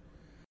Flash.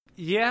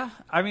 Yeah,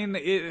 I mean,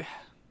 it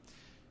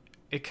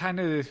kind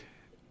of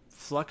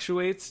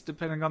fluctuates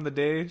depending on the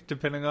day,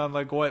 depending on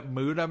like what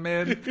mood I'm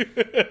in.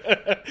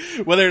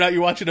 Whether or not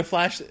you're watching a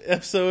Flash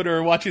episode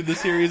or watching the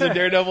series of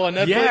Daredevil on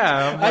Netflix.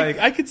 Yeah,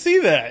 I could see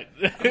that.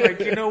 I'm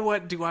like, you know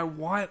what? Do I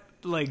want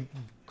like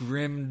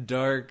grim,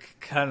 dark,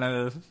 kind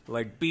of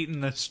like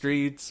beating the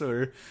streets,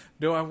 or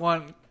do I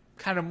want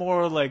kind of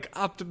more like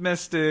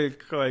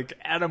optimistic, like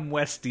Adam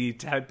Westy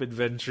type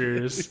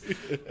adventures?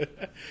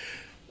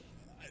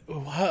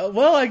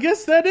 Well, I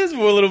guess that is a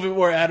little bit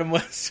more Adam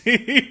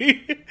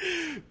Westy.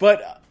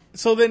 But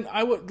so then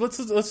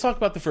let's talk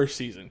about the first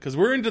season, because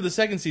we're into the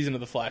second season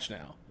of The Flash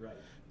now. Right.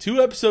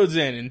 2 episodes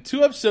in, and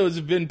 2 episodes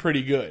have been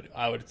pretty good,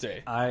 I would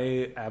say.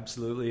 I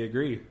absolutely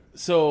agree.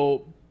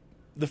 So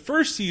the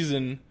first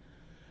season,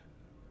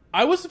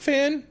 I was a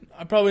fan.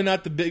 I'm probably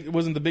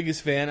wasn't the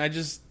biggest fan.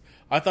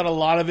 I thought a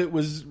lot of it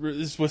was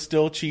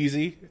still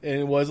cheesy,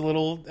 and it was a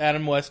little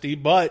Adam Westy,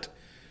 but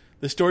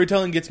the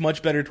storytelling gets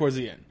much better towards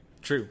the end.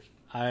 True.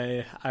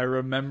 I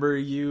remember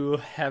you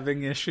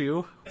having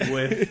issue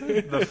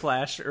with the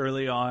Flash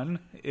early on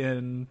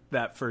in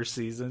that first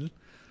season.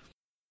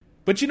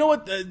 But you know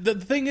what? The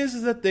thing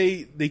is that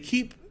they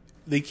keep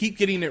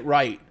getting it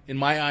right in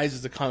my eyes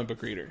as a comic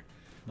book reader.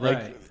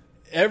 Right. Like,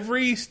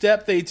 every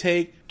step they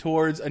take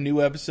towards a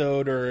new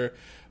episode or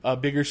a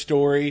bigger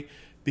story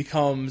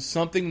becomes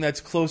something that's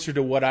closer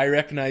to what I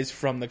recognize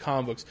from the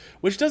comic books,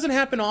 which doesn't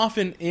happen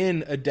often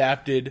in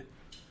adapted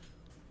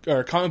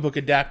or comic book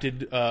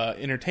adapted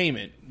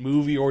entertainment,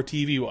 movie or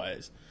TV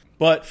wise.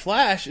 But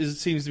Flash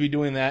seems to be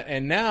doing that,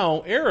 and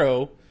now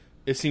Arrow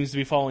seems to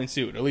be following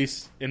suit, at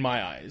least in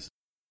my eyes.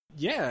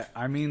 Yeah,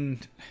 I mean,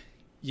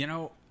 it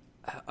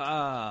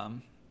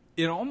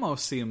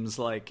almost seems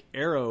like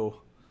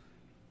Arrow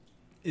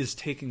is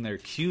taking their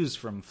cues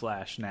from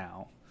Flash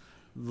now.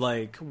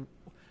 Like,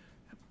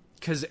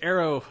 because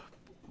Arrow,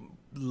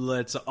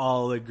 let's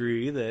all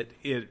agree that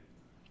it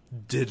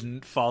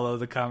didn't follow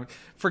the comic.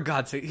 For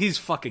God's sake, he's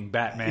fucking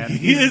Batman.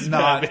 He is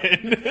not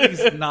Batman.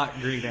 He's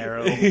not Green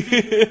Arrow.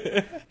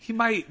 he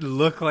might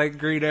look like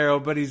Green Arrow,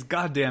 but he's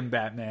goddamn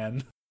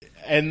Batman.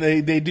 And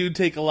they do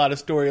take a lot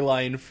of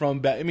storyline from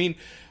Bat. I mean,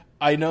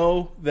 I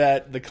know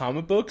that the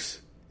comic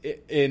books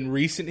in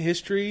recent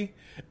history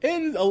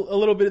and a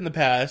little bit in the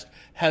past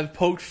have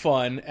poked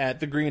fun at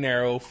the Green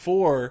Arrow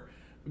for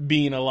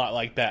being a lot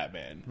like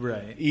Batman.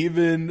 Right.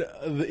 Even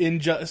the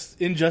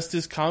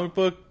Injustice comic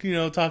book,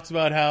 talks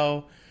about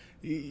how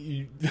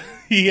he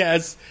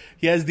has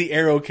the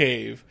Arrow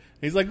Cave.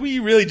 He's like, well,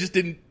 you really just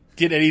didn't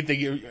get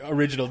anything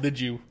original, did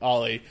you,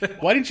 Ollie?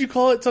 Why didn't you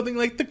call it something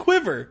like the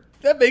Quiver?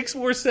 That makes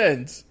more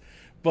sense.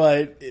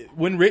 But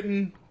when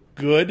written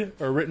good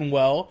or written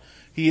well,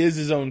 he is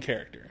his own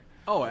character.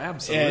 Oh,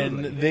 absolutely.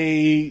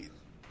 And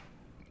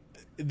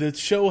the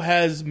show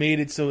has made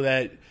it so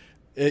that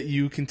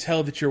you can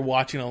tell that you're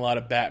watching a lot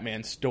of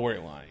Batman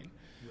storyline.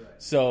 Right.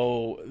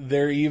 So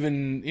they're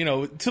even,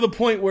 to the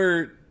point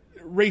where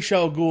Ra's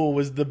al Ghul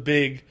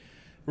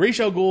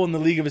in the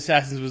League of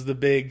Assassins was the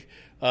big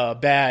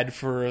bad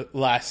for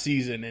last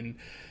season. And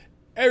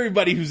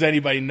everybody who's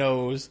anybody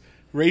knows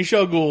Ra's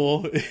al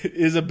Ghul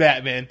is a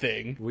Batman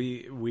thing.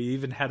 We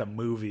even had a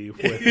movie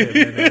with him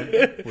in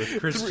it, with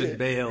Christian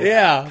Bale.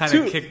 Yeah. Kind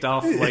of kicked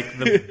off like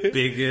the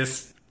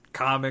biggest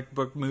comic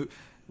book movie.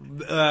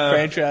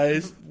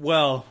 Franchise.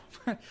 Well,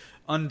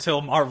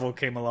 until Marvel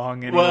came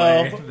along anyway.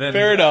 Well, then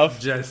fair enough.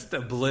 Just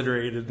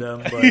obliterated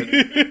them,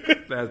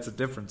 but that's a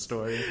different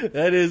story.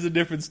 That is a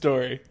different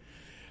story.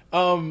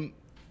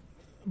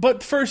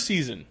 But first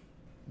season.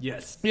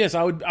 Yes,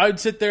 I would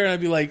sit there and I'd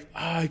be like,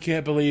 I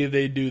can't believe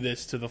they do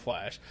this to the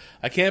Flash.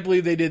 I can't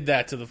believe they did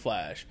that to the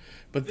Flash.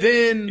 But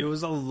then it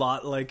was a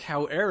lot like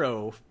how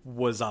Arrow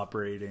was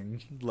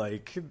operating.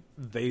 Like,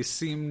 they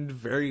seemed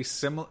very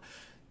similar.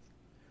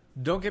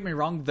 Don't get me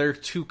wrong, they're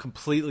two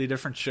completely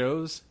different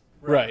shows.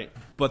 Right.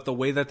 But the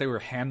way that they were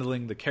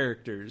handling the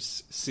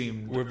characters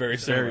were very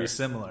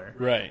similar.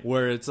 Right.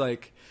 Where it's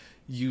like,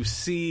 you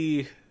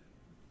see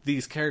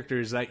these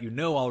characters that you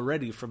know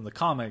already from the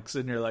comics,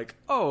 and you're like,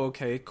 oh,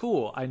 okay,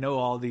 cool. I know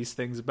all these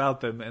things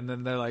about them. And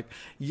then they're like,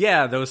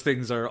 yeah, those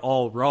things are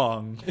all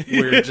wrong.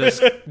 We're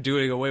just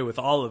doing away with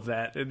all of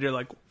that. And you're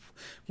like,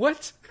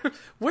 what?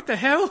 What the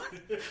hell?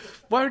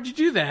 Why would you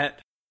do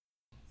that?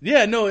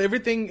 Yeah, no,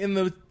 everything in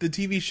the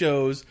TV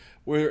shows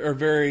are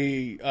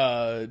very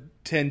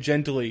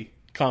tangentially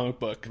comic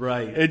book.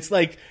 Right. It's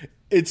like,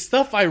 it's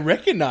stuff I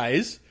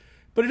recognize,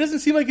 but it doesn't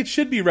seem like it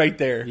should be right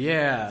there.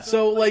 Yeah.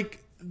 So, like,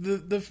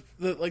 the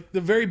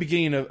very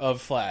beginning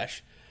of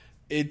Flash,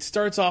 it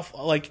starts off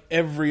like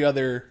every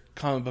other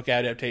comic book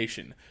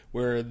adaptation,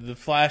 where the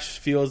Flash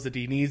feels that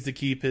he needs to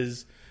keep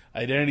his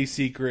identity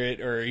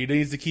secret, or he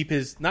needs to keep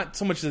his, not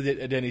so much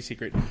the identity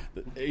secret,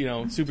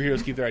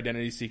 superheroes keep their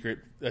identity secret,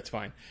 that's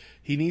fine.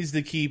 He needs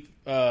to keep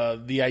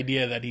the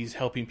idea that he's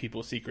helping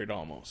people secret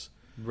almost.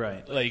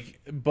 Right. Like,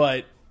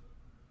 but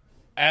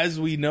as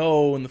we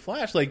know in the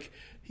Flash, like,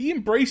 he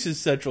embraces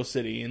Central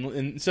City,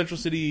 and Central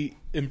City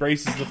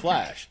embraces the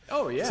Flash.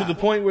 Oh, yeah. To the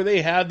point where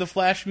they have the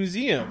Flash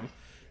Museum.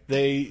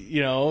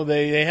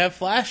 They have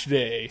Flash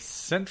Day.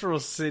 Central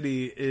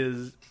City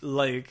is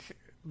like,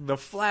 the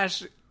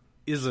Flash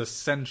is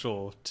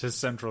essential to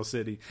Central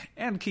City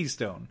and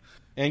Keystone.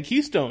 And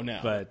Keystone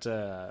now. But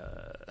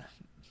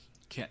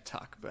can't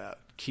talk about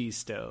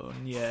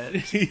Keystone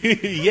yet.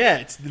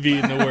 Yet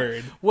being the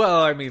word.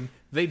 Well, I mean,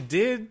 they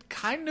did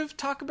kind of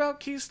talk about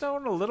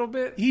Keystone a little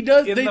bit. He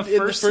does. In the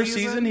first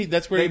season,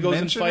 that's where he goes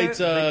and fights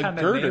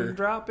Girder. Name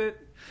drop it.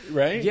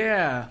 Right?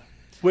 Yeah.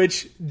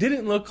 Which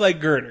didn't look like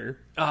Girder,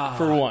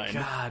 for one.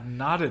 God,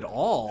 not at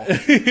all.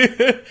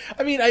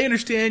 I mean, I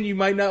understand you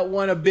might not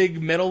want a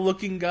big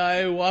metal-looking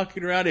guy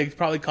walking around. It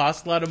probably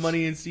costs a lot of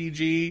money in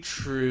CG.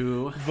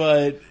 True.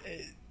 But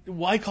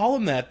why call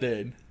him that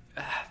then?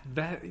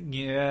 I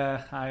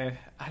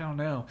don't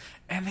know.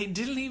 And they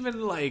didn't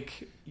even,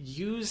 like,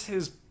 use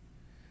his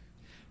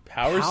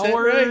powers set,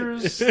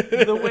 right?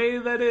 The way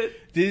that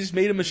it... They just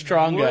made him a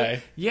strong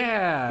guy.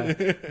 Yeah.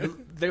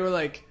 They were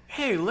like,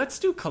 hey, let's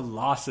do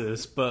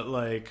Colossus, but,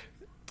 like,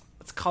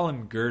 let's call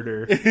him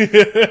Girder.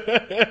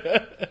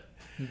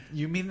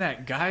 You mean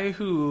that guy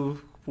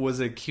who was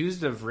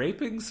accused of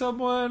raping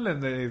someone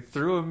and they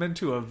threw him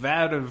into a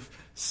vat of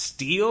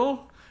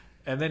steel?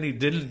 And then he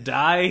didn't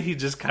die, he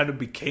just kind of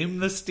became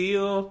the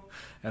steel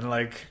and,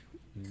 like,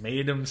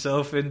 made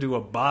himself into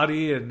a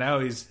body, and now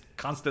he's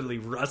constantly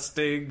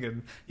rusting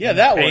and in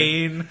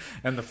pain.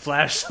 And the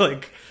Flash,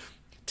 like,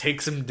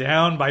 takes him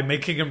down by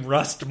making him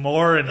rust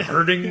more and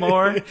hurting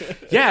more.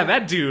 Yeah,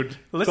 that dude.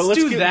 Let's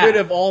get rid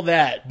of all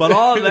that. But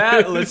all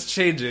that, let's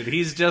change it.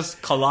 He's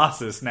just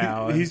Colossus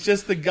now. He's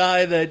just the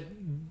guy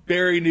that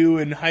Barry knew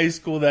in high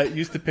school that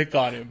used to pick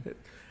on him.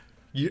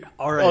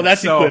 All right, oh,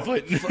 that's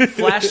equivalent.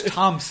 Flash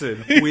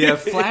Thompson. We have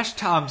Flash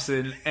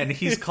Thompson, and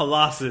he's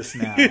Colossus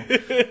now.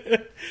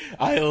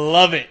 I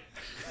love it.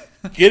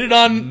 Get it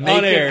on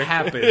Make air. It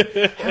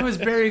happen. How is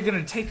Barry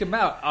going to take him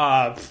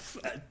out?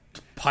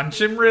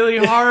 Punch him really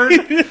hard?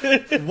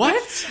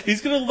 What? He's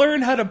going to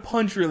learn how to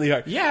punch really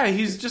hard. Yeah,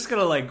 he's just going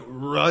to, like,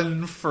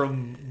 run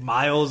from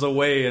miles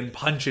away and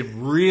punch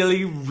him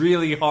really,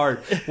 really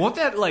hard. Won't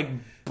that, like,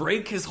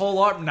 break his whole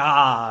arm?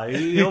 Nah,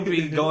 he'll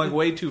be going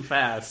way too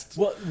fast.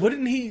 Well,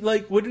 wouldn't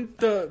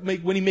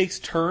when he makes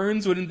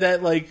turns, wouldn't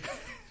that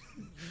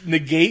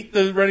negate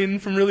the running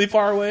from really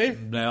far away?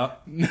 No.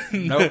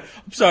 Nope.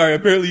 I'm sorry,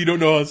 apparently you don't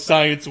know how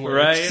science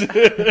works.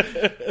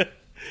 Right?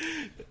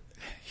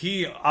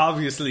 He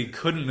obviously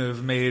couldn't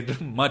have made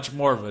much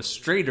more of a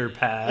straighter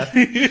path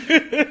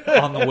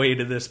on the way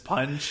to this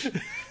punch.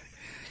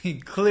 He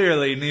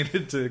clearly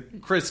needed to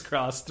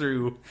crisscross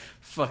through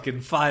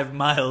fucking 5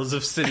 miles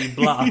of city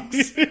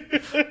blocks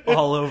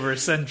all over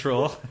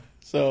Central.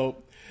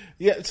 So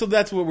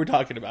that's what we're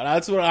talking about.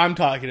 That's what I'm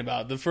talking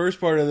about. The first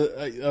part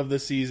of the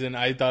season,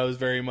 I thought was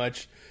very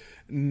much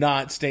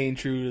not staying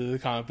true to the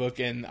comic book,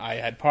 and I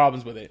had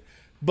problems with it.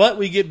 But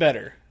we get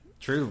better.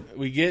 True.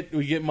 We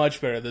get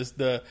much better.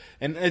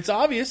 And it's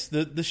obvious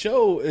the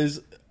show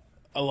is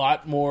a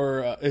lot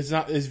more.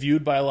 Is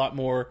viewed by a lot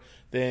more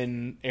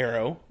than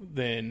Arrow,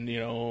 than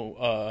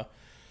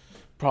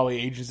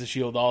probably Agents of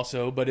S.H.I.E.L.D.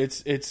 also. But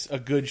it's a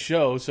good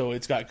show, so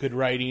it's got good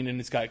writing and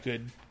it's got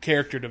good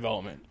character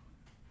development.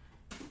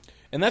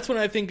 And that's when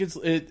I think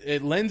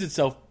it lends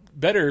itself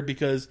better,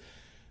 because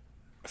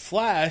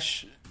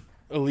Flash,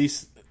 at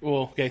least,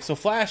 so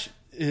Flash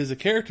is a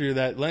character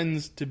that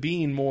lends to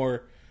being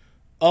more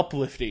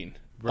uplifting,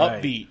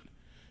 right, upbeat,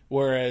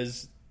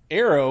 whereas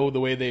Arrow, the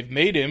way they've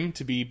made him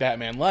to be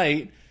Batman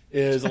Light,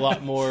 is a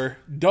lot more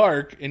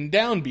dark and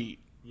downbeat.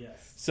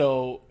 Yes.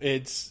 So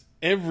it's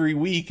every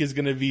week is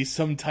going to be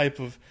some type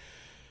of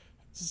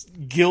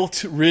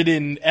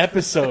guilt-ridden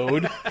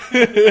episode,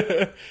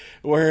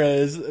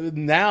 whereas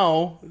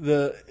now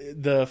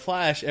the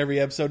Flash, every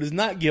episode is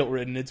not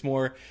guilt-ridden. It's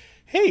more,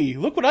 hey,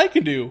 look what I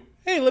can do.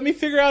 Hey, let me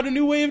figure out a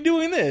new way of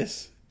doing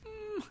this.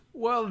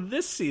 Well,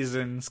 this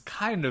season's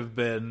kind of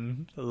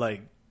been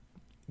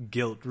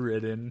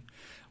guilt-ridden,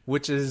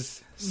 which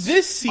is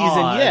this season,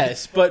 odd,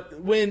 yes, but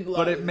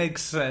it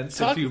makes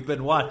sense if you've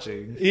been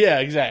watching. Yeah,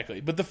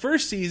 exactly. But the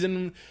first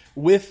season,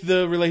 with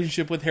the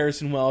relationship with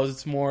Harrison Wells,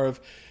 it's more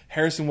of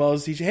Harrison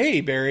Wells teaching,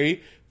 hey,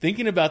 Barry,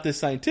 thinking about this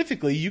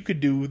scientifically, you could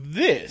do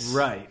this,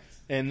 right?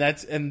 And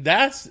that's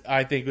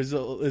I think is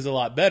a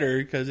lot better,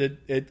 because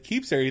it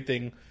keeps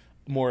everything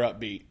more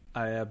upbeat.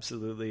 I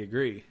absolutely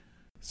agree.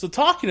 So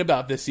talking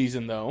about this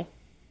season, though,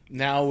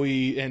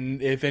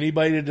 and if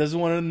anybody that doesn't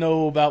want to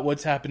know about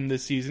what's happened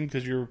this season,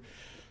 because you're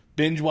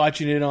binge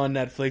watching it on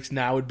Netflix,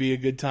 now would be a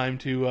good time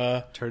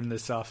to turn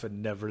this off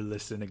and never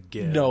listen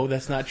again. No,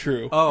 that's not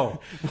true. Oh,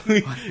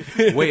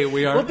 wait,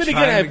 we aren't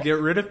trying to get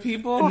rid of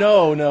people?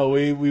 No,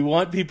 we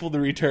want people to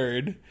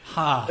return.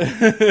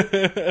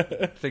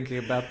 Thinking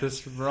about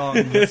this wrong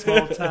this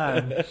whole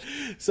time.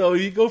 So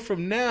you go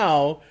from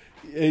now.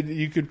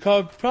 You could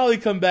probably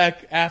come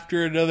back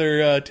after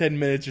another 10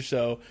 minutes or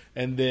so,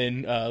 and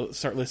then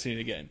start listening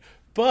again.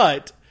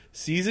 But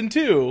season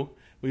 2,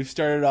 we've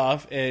started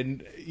off,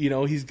 and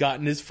he's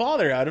gotten his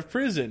father out of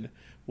prison.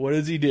 What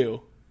does he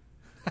do?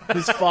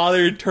 His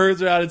father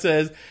turns around and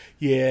says,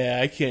 "Yeah,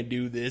 I can't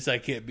do this. I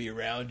can't be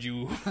around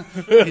you."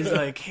 He's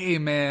like, "Hey,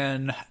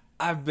 man,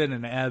 I've been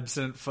an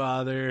absent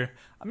father.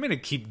 I'm going to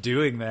keep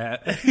doing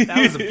that. That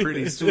was a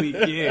pretty sweet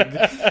gig."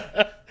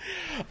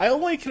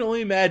 I can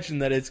only imagine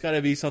that it's got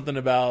to be something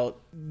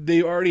about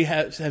they already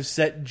have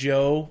set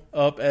Joe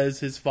up as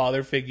his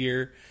father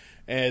figure,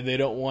 and they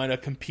don't want a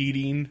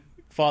competing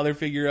father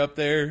figure up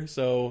there,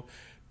 so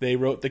they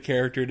wrote the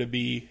character to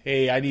be,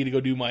 hey, I need to go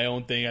do my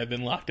own thing. I've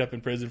been locked up in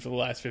prison for the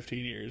last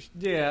 15 years.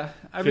 Yeah.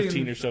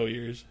 15 or so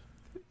years.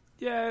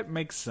 Yeah, it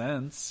makes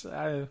sense.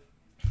 I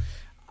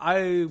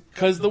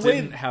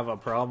didn't have a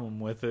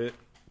problem with it,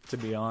 to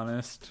be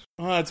honest.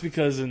 Well, that's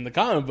because in the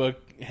comic book,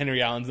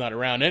 Henry Allen's not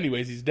around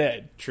anyways. He's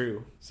dead.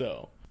 True.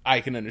 So I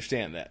can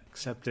understand that.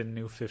 Except in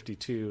New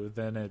 52,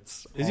 then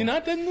it's... Is he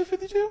not dead in New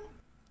 52?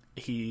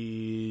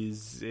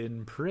 He's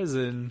in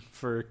prison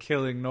for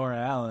killing Nora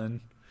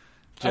Allen.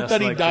 I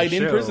thought he died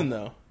in prison,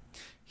 though.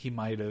 He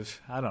might have.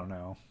 I don't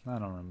know. I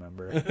don't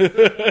remember.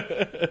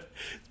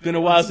 It's been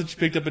a while since you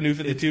picked up a New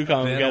 52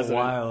 comic. It's been a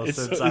while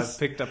since I've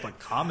picked up a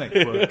comic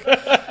book.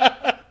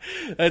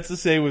 That's the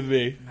same with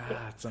me.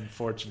 It's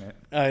unfortunate.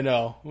 I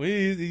know.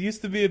 It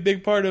used to be a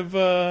big part of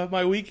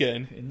my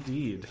weekend.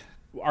 Indeed.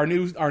 Our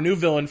new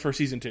villain for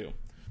season 2.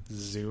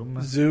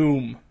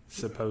 Zoom.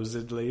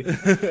 Supposedly.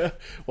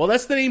 Well,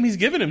 that's the name he's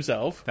given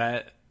himself.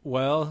 That's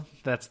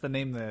the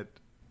name that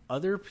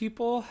other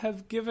people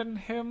have given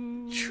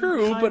him.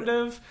 True, but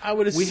I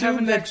would assume we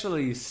haven't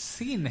actually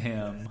seen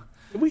him.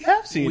 We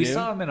have seen him. We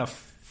saw him in a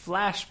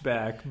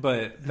flashback,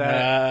 but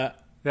that.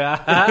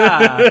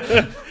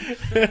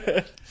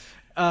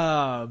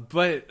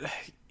 But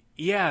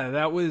yeah,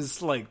 that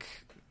was like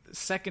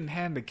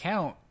secondhand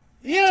account.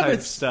 Yeah, type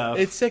but stuff.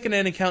 It's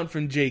secondhand account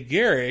from Jay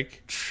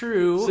Garrick.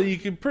 True. So you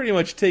can pretty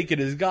much take it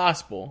as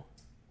gospel,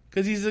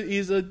 because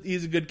he's a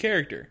good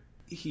character.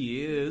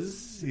 He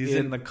is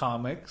in the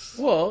comics.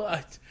 Well,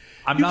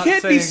 I'm you not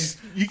can't saying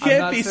you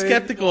can't be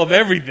skeptical of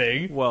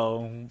everything.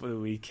 Well,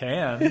 we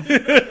can.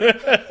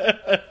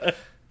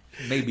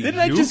 Maybe Didn't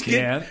I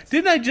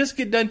can't. just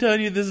get done telling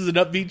you this is an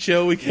upbeat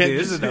show? We can't. It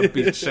is an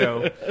upbeat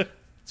show.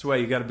 That's why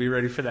you got to be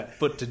ready for that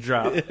foot to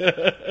drop.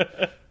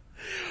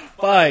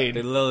 Fine.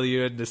 They lull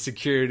you into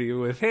security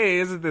with, hey,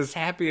 isn't this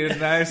happy and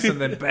nice? And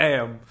then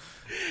bam.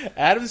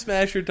 Adam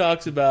Smasher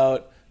talks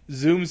about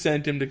Zoom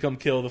sent him to come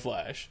kill the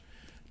Flash.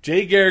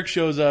 Jay Garrick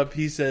shows up.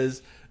 He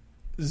says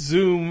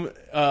Zoom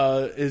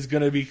is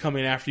going to be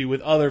coming after you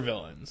with other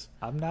villains.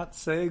 I'm not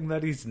saying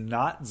that he's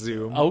not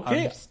Zoom.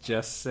 Okay. I'm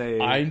just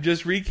saying. I'm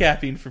just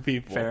recapping for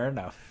people. Fair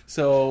enough.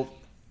 So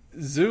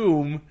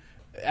Zoom,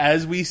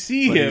 as we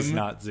see But him he's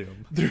not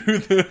Zoom.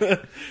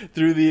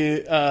 through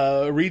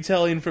the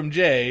retelling from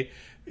Jay,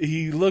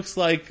 he looks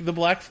like the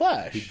Black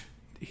Flash.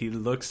 He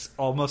looks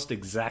almost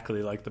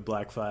exactly like the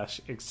Black Flash,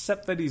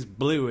 except that he's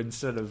blue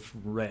instead of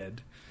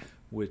red,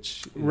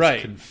 which is Right.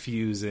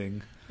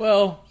 confusing.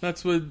 Well,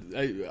 that's what.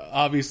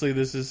 Obviously,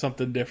 this is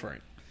something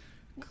different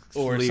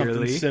or something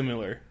Clearly.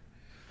 similar.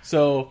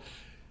 So,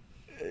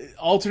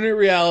 alternate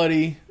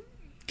reality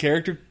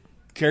character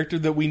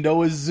that we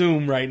know is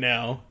Zoom right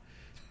now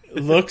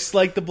looks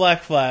like the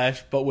Black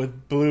Flash, but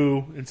with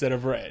blue instead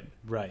of red.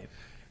 Right.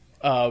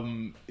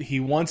 He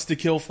wants to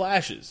kill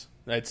Flashes.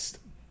 That's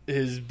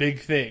his big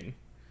thing.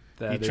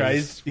 That He is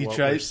tries- what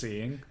we're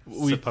seeing,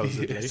 We-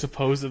 supposedly.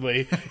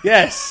 supposedly,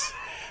 yes.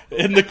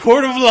 In the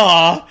court of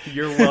law,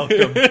 You're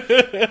welcome.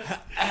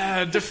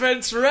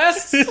 Defense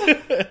rests.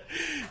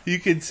 you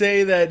could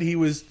say that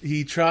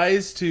he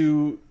tries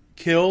to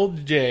kill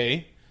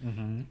Jay,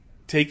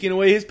 taking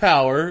away his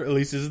power. At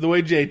least this is the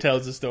way Jay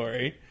tells the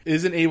story.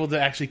 Isn't able to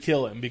actually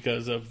kill him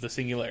because of the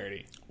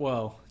singularity.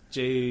 Well,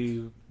 Jay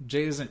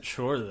isn't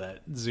sure that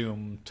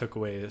Zoom took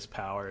away his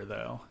power,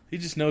 though. He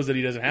just knows that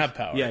he doesn't have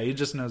power. Yeah, he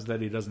just knows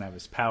that he doesn't have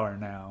his power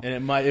now.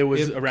 and it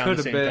was around could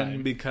the same have been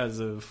time. because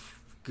of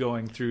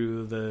going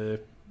through the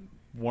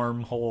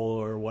wormhole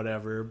or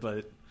whatever,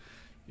 but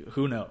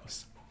who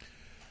knows?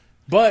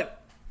 But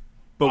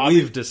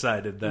We've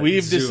decided that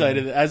we've Zoom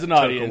decided that as an took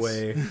audience.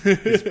 away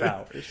his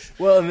powers.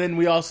 Well, and then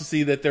we also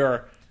see that there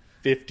are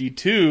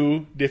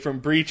 52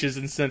 different breaches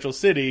in Central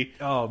City.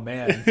 Oh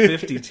man,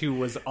 52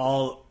 was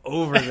all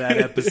over that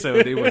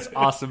episode. It was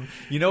awesome.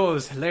 You know what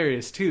was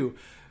hilarious too?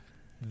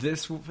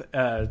 This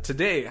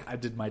today I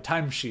did my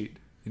timesheet.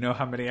 You know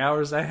how many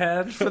hours I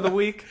had for the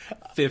week?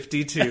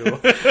 52.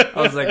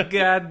 I was like,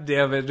 God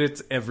damn it,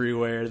 it's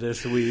everywhere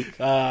this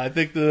week. I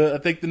think the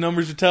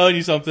numbers are telling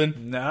you something.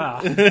 Nah.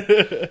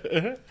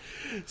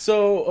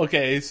 So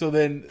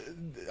then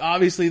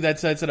obviously that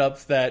sets it up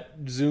that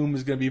Zoom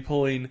is going to be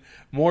pulling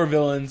more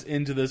villains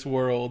into this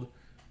world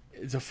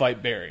to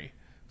fight Barry.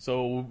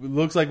 So it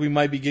looks like we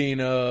might be getting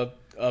a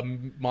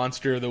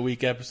Monster of the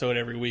Week episode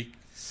every week.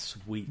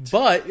 Sweet.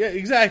 But yeah,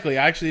 exactly,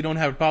 I actually don't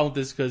have a problem with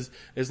this because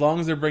as long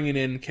as they're bringing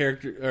in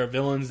character or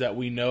villains that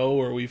we know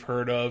or we've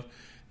heard of,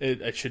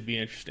 it should be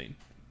interesting.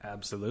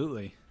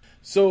 Absolutely.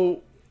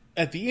 So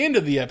at the end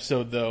of the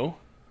episode, though,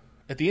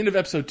 at the end of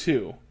episode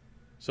 2,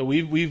 so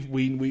we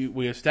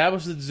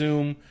established that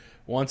Zoom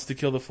wants to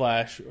kill the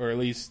Flash, or at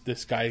least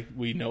this guy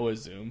we know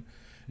is Zoom,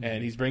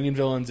 and he's bringing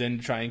villains in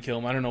to try and kill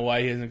him. I don't know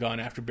why he hasn't gone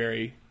after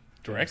Barry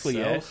directly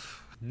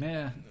Himself?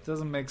 Nah, it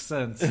doesn't make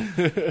sense.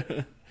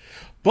 yet.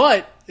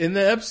 But in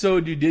the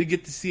episode, you did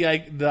get to see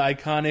the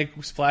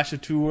iconic Splash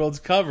of Two Worlds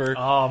cover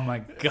Oh my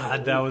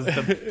god, that was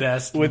the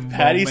best with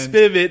Patty moment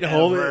Spivot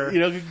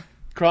ever.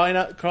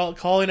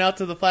 calling out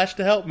to the Flash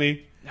to help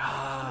me.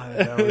 Ah,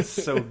 that was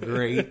so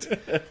great.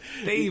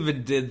 They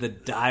even did the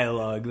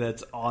dialogue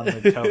that's on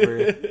the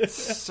cover.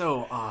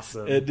 So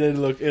awesome. It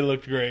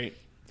looked great.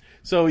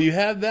 So you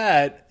have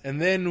that,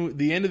 and then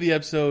the end of the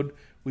episode,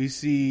 we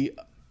see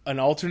an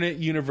alternate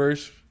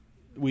universe,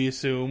 we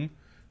assume,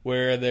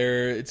 where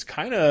it's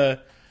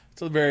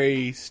a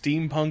very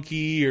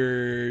steampunky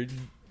or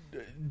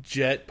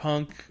jet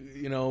punk,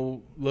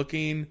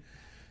 looking,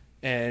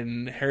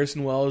 and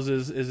Harrison Wells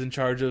is in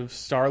charge of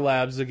Star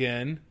Labs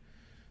again,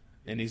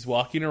 and he's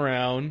walking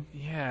around.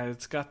 Yeah,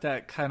 it's got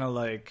that kind of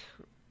like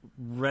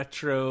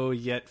retro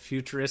yet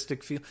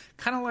futuristic feel.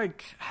 Kind of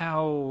like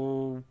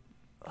how,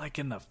 like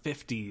in the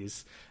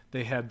 50s,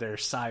 they had their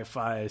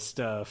sci-fi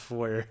stuff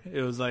where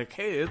it was like,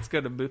 hey, it's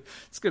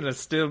gonna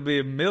still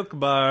be milk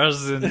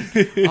bars and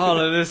all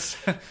of this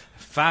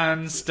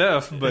fine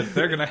stuff, but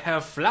they're gonna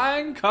have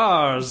flying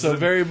cars. So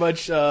very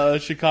much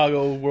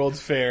Chicago World's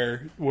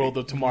Fair, World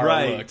of Tomorrow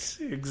right,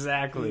 look.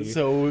 exactly.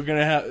 So we're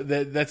gonna have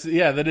that.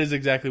 That is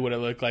exactly what it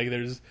looked like.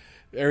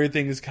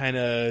 Everything is kind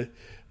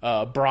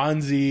of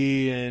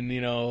bronzy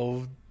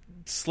and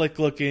slick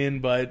looking,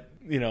 but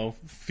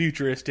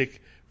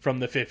futuristic from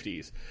the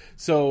 50s.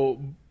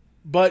 So,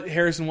 but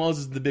Harrison Wells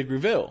is the big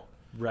reveal.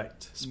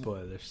 Right,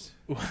 spoilers.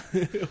 Well,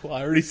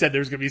 I already said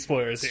there's gonna be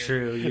spoilers It's here.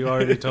 true. You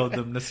already told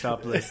them to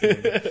stop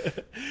listening.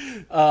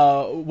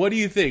 What do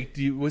you think?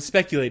 Was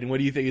speculating. What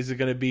do you think? Is it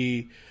going to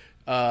be?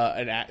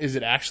 Is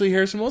it actually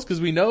Harrison Wells? Because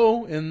we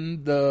know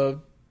in the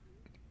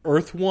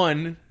Earth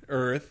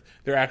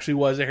there actually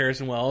was a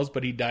Harrison Wells,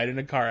 but he died in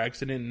a car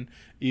accident, and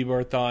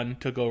Eobard Thawne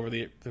took over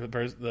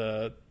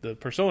the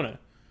persona.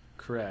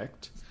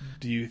 Correct.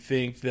 Do you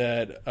think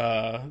that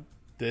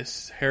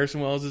this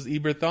Harrison Wells is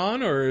Eobard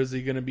Thawne, or is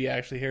he going to be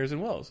actually Harrison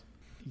Wells?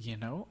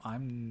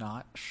 I'm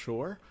not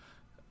sure.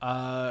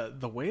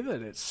 The way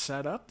that it's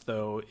set up,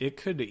 though, it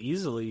could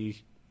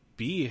easily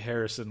be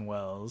Harrison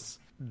Wells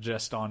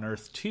just on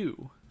Earth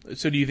 2.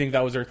 So do you think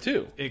that was Earth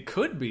 2? It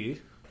could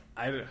be.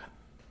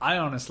 I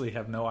honestly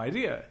have no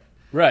idea.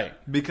 Right.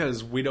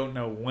 Because we don't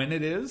know when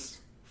it is,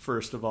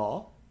 first of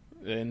all.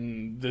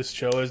 And this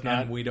show is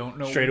not And we don't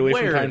know straight away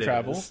from where time it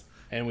travel. is.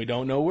 And we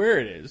don't know where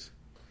it is.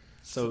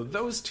 So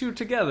those two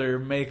together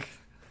make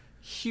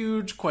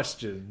huge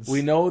questions.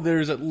 We know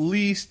there's at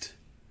least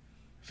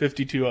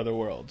 52 other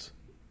worlds.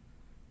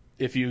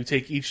 If you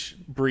take each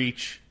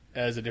breach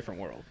as a different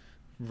world.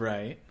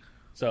 Right.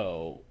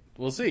 So,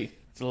 we'll see.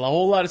 It's a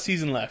whole lot of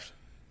season left.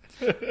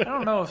 I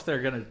don't know if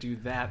they're going to do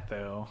that,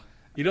 though.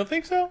 You don't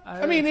think so?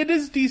 I mean, it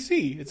is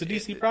DC. It's a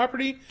DC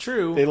property.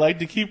 True. They like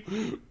to keep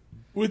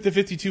with the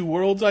 52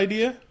 worlds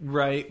idea.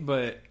 Right,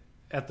 but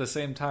at the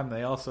same time,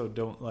 they also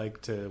don't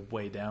like to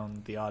weigh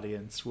down the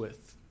audience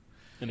with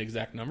An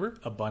exact number?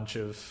 a bunch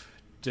of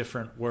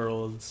different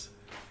worlds.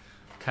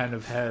 Kind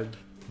of had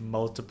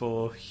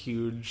multiple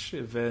huge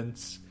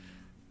events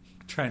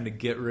trying to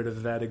get rid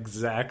of that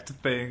exact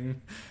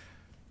thing.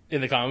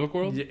 In the comic book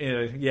world?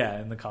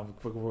 Yeah, in the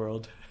comic book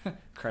world.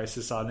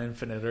 Crisis on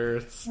Infinite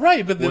Earths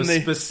Right, but then was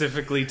they...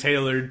 specifically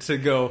tailored to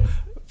go,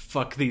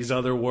 fuck these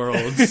other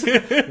worlds.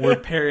 We're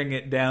paring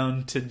it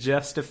down to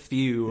just a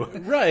few.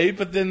 Right,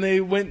 but then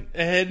they went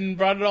ahead and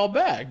brought it all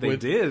back. They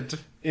did.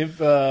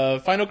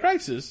 Final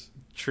Crisis.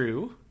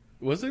 True.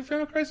 Was it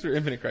Final Crisis or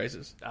Infinite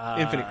Crisis?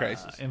 Infinite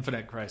Crisis.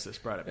 Infinite Crisis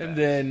brought it back. And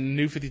then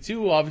New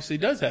 52 obviously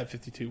does have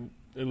 52,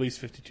 at least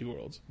 52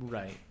 worlds.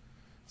 Right.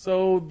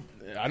 So,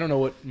 I don't know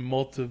what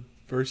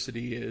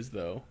multiversity is,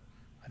 though.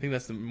 I think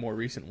that's the more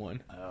recent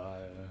one.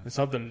 It's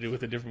something to do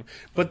with a different one.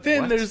 But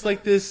then What? there's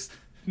like this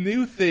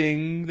new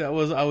thing that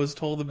I was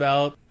told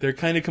about. They're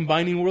kind of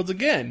combining worlds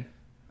again.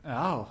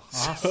 Oh,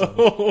 awesome.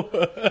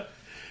 So,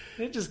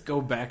 They just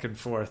go back and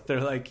forth.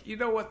 They're like, you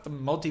know what? The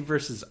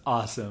multiverse is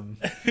awesome.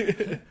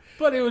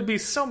 But it would be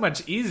so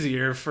much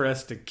easier for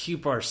us to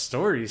keep our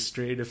stories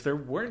straight if there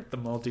weren't the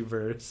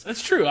multiverse.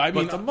 that's true. I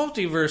mean, But the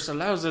multiverse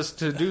allows us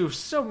to do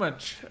so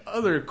much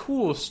other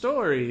cool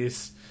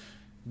stories.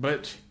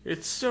 But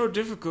it's so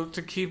difficult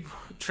to keep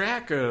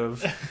track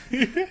of.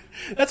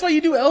 that's why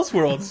you do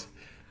Elseworlds.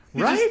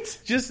 You Right?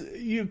 Just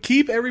you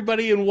keep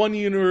everybody in one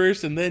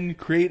universe and then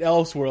create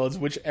Elseworlds,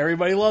 which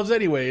everybody loves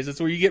anyways.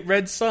 That's where you get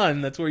Red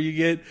Sun. That's where you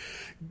get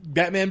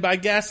Batman by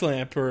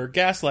Gaslamp or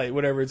Gaslight,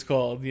 whatever it's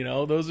called. You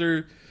know, those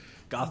are...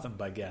 Gotham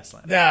by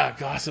Gaslamp.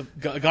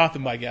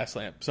 Gotham by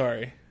Gaslamp.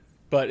 Sorry.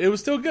 But it was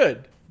still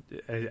good.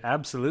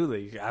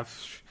 Absolutely.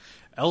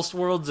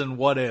 Elseworlds and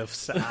What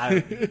Ifs.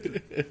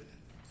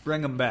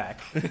 Bring them back.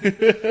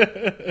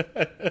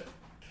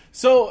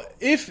 So,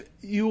 if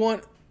you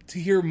want to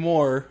hear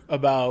more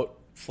about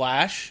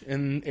Flash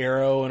and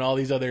Arrow and all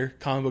these other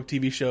comic book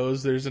TV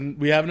shows,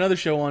 we have another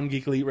show on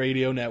Geek Elite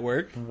Radio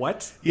Network.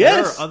 What? Yes.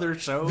 There are other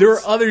shows? There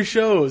are other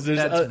shows. There's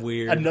That's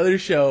weird. Another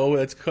show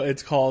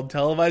it's called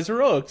Televised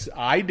Heroics.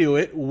 I do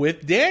it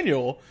with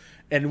Daniel,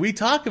 and we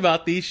talk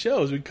about these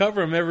shows. We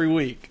cover them every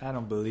week. I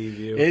don't believe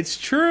you. It's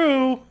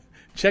true.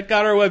 Check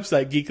out our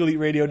website,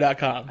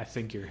 geekeliteradio.com. I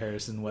think you're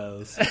Harrison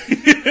Wells.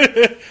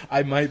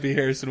 I might be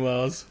Harrison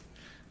Wells.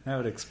 That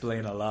would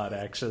explain a lot,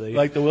 actually.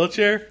 Like the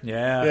wheelchair?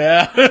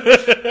 Yeah.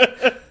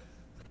 Yeah.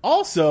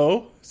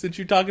 Also, since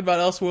you're talking about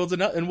Elseworlds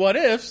and What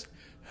Ifs,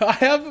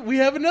 we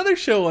have another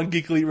show on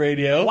Geek Elite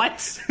Radio.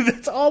 What?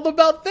 That's all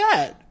about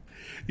that.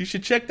 You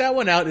should check that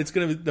one out.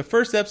 The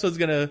first episode's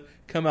gonna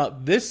come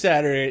out this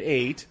Saturday at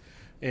 8,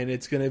 and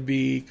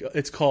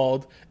it's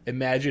called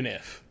Imagine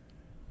If.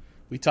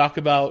 We talk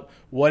about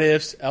what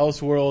ifs,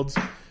 Elseworlds,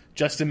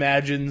 just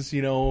imagines,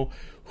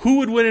 who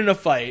would win in a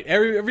fight.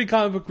 Every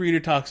comic book reader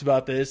talks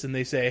about this, and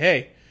they say,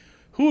 hey,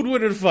 who would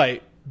win in a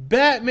fight?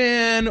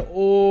 Batman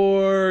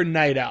or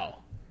Night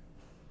Owl?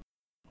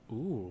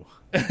 Ooh.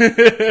 A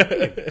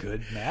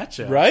good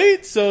matchup.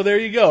 Right? So there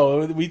you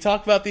go. We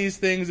talk about these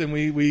things, and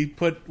we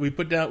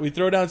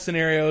throw down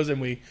scenarios,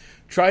 and we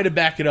try to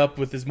back it up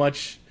with as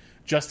much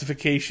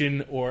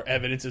justification or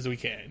evidence as we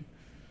can.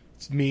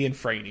 It's me and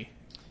Franey.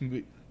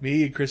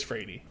 Me and Chris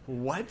Franey.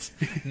 What?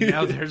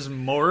 Now there's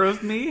more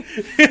of me?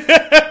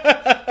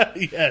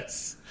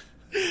 Yes.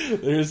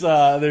 There's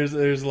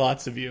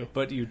lots of you.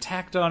 But you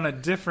tacked on a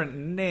different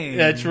name.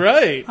 That's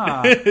right.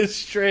 Huh. It's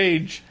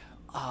strange.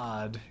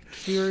 Odd.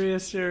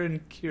 Curiouser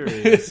and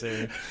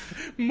curiouser.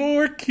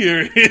 More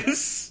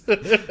curious.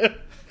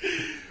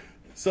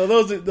 So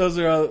those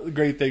are all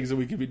great things that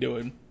we could be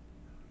doing.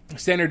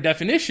 Standard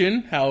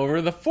Definition,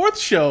 however, the fourth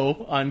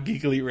show on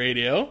Geek Elite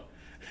Radio.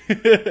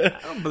 I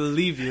don't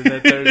believe you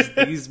that there's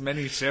these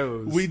many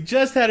shows. We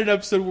just had an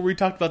episode where we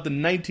talked about the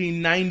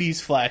 1990s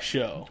Flash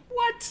show.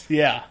 What?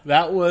 Yeah,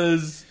 that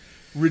was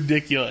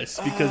ridiculous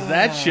because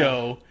that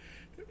show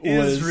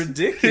Is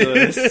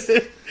ridiculous.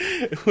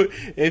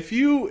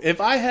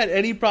 If I had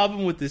any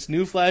problem with this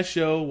new Flash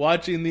show,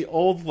 watching the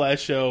old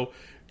Flash show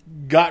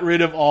got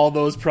rid of all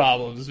those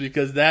problems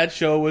because that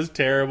show was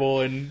terrible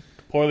and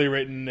poorly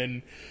written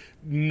and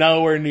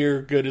nowhere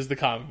near good as the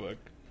comic book.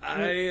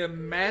 I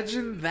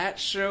imagine that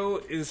show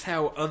is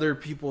how other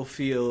people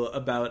feel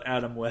about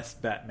Adam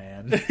West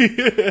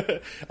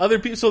Batman. Other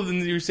people. So then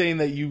you're saying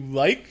that you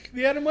like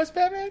the Adam West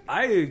Batman?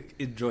 I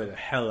enjoy the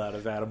hell out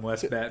of Adam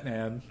West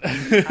Batman.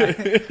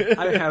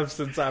 I have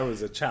since I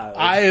was a child.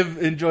 I have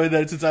enjoyed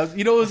that since I was.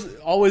 You know, what was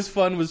always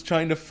fun was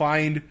trying to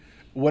find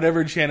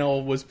whatever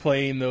channel was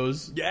playing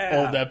those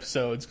old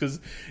episodes, because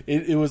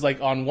it was like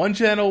on one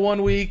channel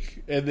one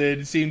week, and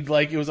then it seemed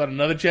like it was on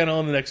another channel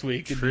in the next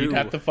week, and True. you'd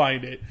have to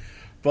find it.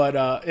 But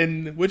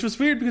and which was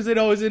weird because they'd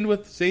always end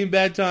with same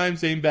bad time,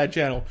 same bad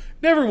channel.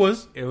 Never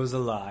was. It was a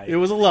lie. It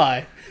was a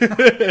lie.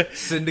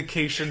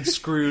 Syndication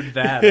screwed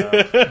that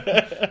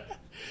up.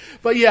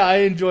 But yeah, I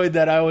enjoyed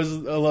that. I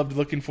loved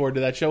looking forward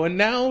to that show, and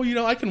now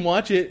I can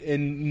watch it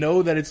and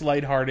know that it's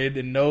lighthearted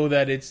and know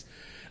that it's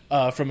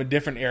from a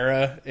different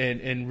era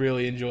and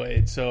really enjoy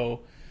it. So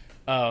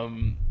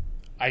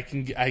I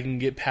can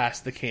get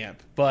past the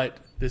camp. But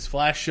this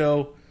Flash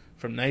show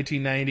from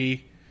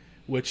 1990,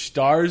 which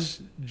stars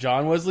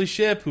John Wesley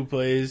Shipp, who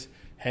plays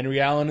Henry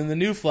Allen in the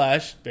new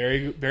Flash,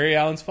 Barry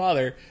Allen's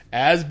father,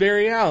 as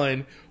Barry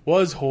Allen,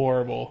 was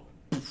horrible.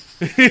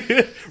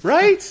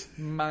 Right?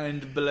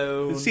 Mind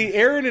blown. See,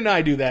 Aaron and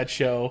I do that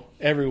show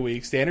every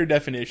week, standard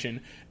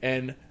definition,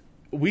 and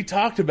we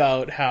talked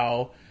about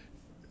how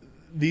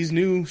these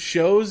new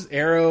shows,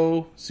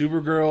 Arrow,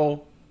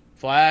 Supergirl,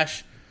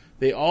 Flash,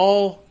 they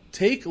all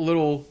take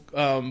little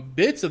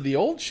bits of the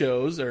old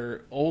shows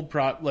or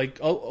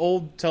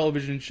old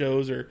television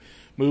shows or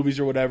movies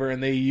or whatever,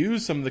 and they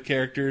use some of the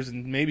characters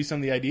and maybe some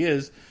of the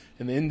ideas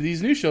and in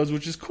these new shows,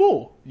 which is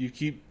cool. You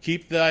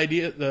keep the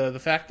idea, the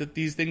fact that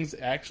these things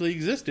actually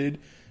existed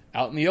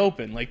out in the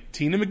open. Like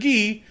Tina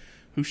McGee,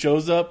 who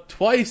shows up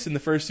twice in the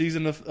first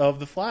season of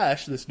The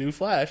Flash, this new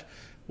Flash,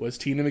 was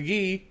Tina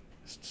McGee,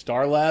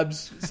 Star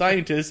Labs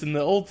scientist in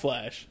the old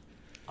Flash.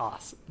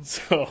 Awesome.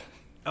 So,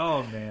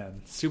 oh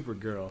man,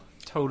 Supergirl.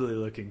 Totally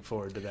looking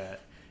forward to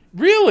that.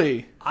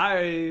 really?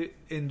 I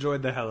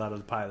enjoyed the hell out of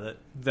the pilot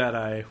that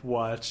I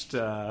watched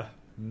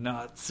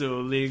not so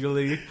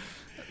legally.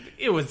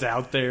 It was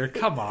out there.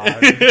 Come on.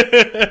 I'm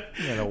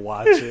gonna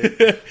watch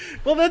it.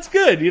 Well, that's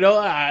good.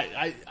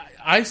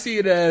 I see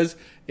it as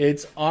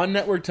it's on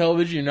network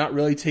television. You're not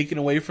really taken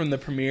away from the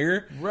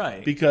premiere,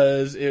 Right.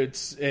 Because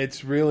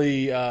it's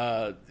really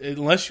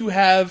unless you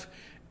have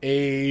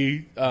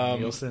a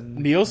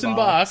Nielsen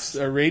box,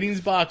 a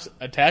ratings box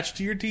attached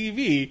to your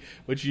TV,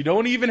 which you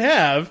don't even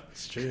have,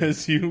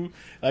 because you,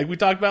 like we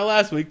talked about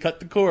last week, cut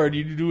the cord.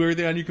 You do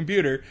everything on your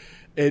computer.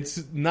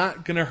 It's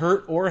not going to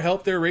hurt or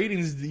help their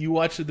ratings that you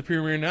watch at the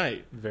premiere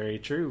night. Very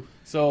true.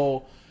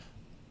 So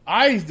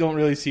I don't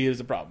really see it as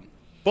a problem.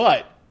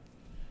 But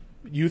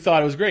you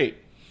thought it was great.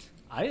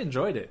 I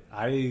enjoyed it.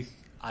 I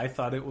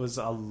thought it was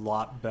a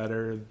lot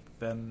better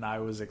than I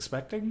was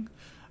expecting.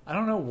 I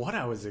don't know what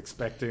I was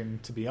expecting,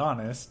 to be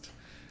honest.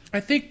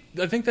 I think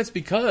that's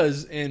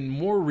because in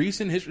more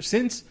recent history,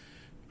 since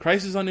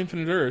Crisis on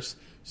Infinite Earths,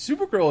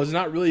 Supergirl has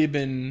not really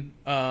been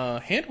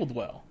handled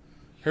well.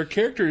 Her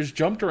character has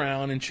jumped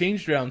around and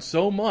changed around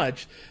so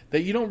much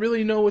that you don't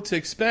really know what to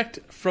expect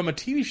from a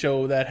TV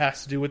show that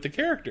has to do with the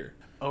character.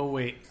 Oh,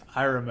 wait.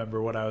 I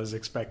remember what I was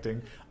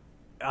expecting.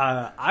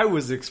 I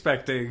was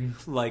expecting,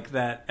 like,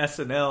 that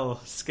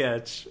SNL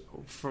sketch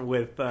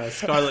with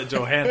Scarlett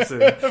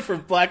Johansson. For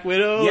Black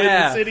Widow in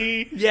the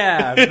city?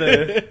 Yeah.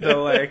 The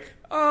like,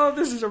 oh,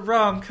 this is a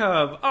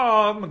rom-com.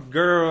 Oh, I'm a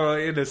girl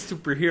in a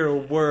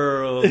superhero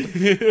world.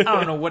 I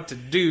don't know what to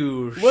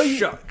do. Well,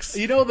 Shucks.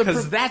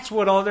 because that's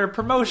what all their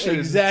promotions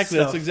Exactly.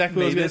 That's stuff exactly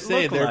what I was made going to it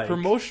say. look Their like.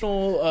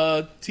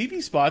 promotional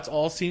TV spots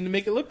all seem to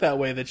make it look that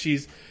way, that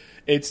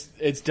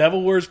it's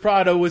Devil Wears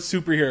Prada with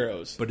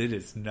superheroes. But it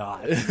is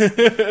not.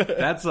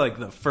 That's like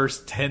the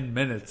first 10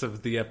 minutes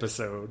of the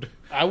episode.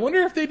 I wonder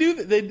if they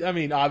do. I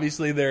mean,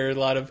 obviously there are a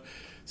lot of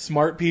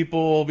smart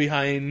people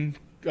behind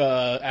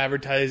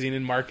advertising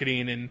and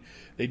marketing, and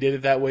they did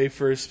it that way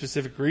for a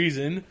specific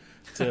reason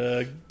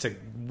to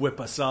whip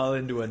us all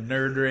into a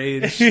nerd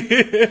rage.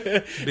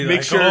 Be Make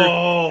like, sure-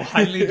 oh,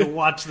 I need to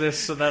watch this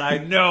so that I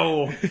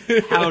know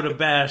how to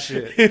bash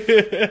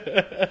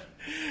it.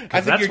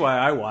 That's why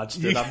I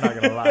watched it, I'm not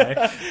going to lie.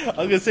 I was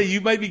going to say,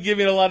 you might be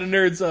giving a lot of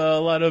nerds a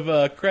lot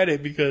of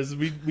credit, because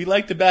we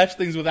like to bash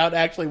things without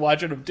actually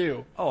watching them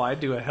too. Oh, I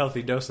do a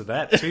healthy dose of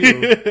that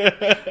too.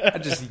 I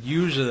just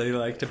usually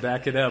like to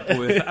back it up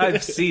with,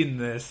 I've seen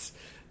this.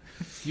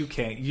 You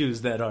can't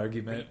use that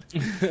argument.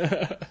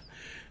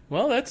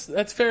 Well,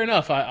 that's fair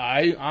enough.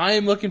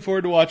 I'm looking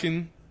forward to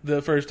watching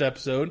the first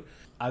episode.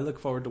 I look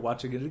forward to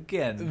watching it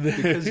again,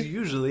 because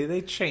usually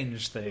they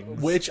change things.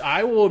 Which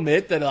I will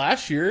admit that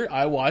last year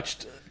I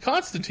watched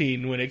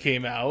Constantine when it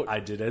came out.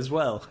 I did as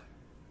well.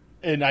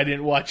 And I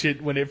didn't watch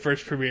it when it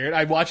first premiered.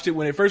 I watched it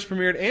when it first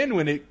premiered and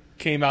when it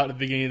came out at the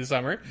beginning of the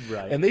summer.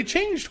 Right. And they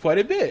changed quite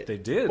a bit. They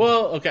did.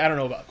 Well, okay, I don't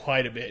know about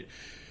quite a bit.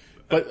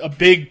 But a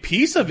big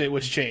piece of it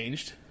was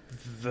changed.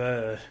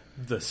 The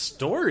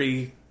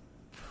story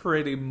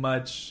pretty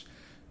much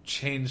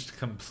changed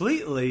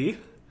completely.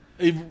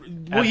 Well,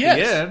 At the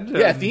yes. end,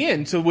 Yeah, at the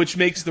end. So which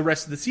makes the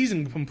rest of the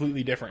season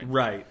completely different.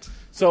 Right.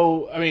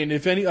 So, I mean, I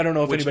don't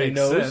know if Which anybody makes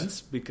knows.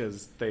 sense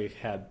because they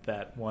had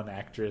that one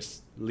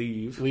actress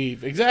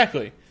leave.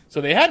 Exactly. So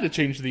they had to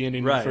change the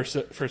ending Right. in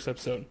the first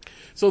episode.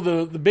 So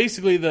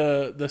basically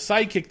the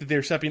sidekick that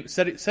they're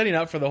setting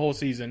up for the whole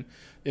season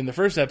in the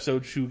first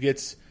episode, who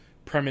gets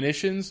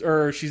premonitions,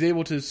 or she's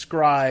able to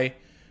scry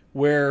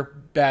where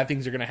bad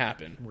things are going to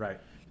happen. Right.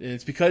 And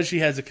it's because she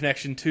has a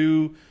connection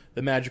to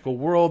the magical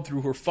world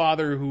through her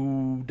father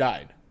who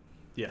died.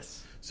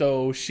 Yes.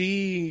 So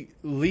she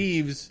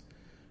leaves,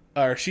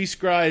 or she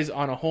scries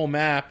on a whole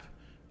map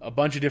a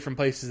bunch of different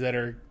places that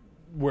are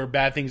where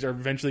bad things are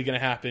eventually going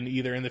to happen,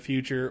 either in the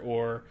future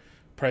or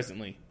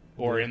presently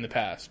or in the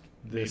past.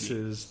 This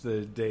maybe. is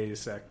the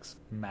Deus Ex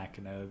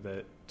Machina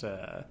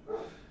that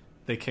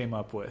they came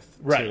up with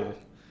Right. to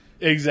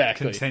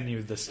Exactly.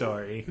 continue the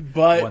story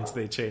But- once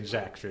they changed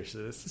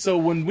actresses. So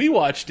when we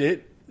watched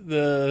it,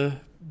 the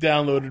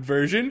downloaded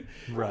version,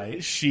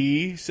 Right.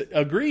 she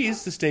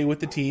agrees to stay with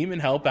the team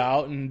and help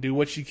out and do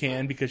what she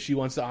can because she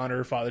wants to honor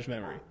her father's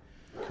memory.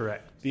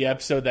 Correct. The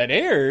episode that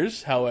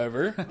airs,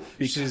 however,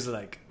 She's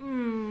like,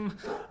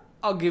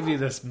 I'll give you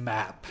this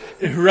map,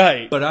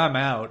 right, but I'm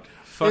out.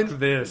 Fuck And-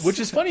 this. which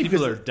is funny People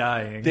because are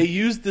dying. they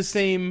used the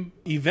same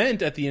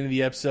event at the end of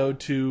the episode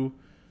to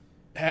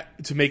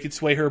make it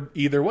sway her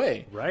either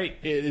way. Right.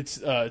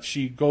 It's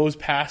she goes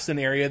past an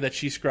area that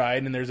she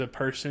scried, and there's a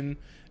person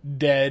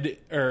dead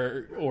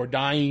or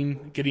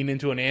dying, getting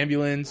into an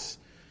ambulance.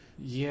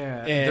 Yeah.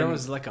 And- There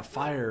was like a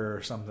fire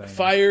or something.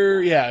 Fire,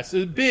 yeah, it's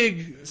a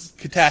big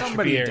catastrophe.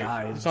 Somebody area.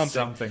 died.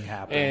 Something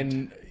happened.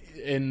 And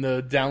in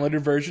the downloaded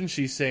version,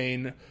 she's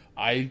saying,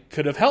 "I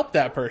could have helped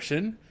that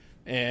person,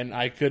 and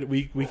I could.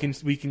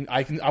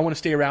 I want to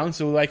stay around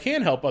so I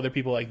can help other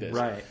people like this."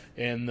 Right.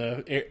 And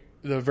the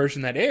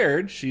version that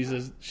aired,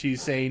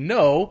 she's saying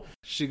no.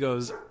 She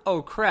goes,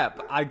 oh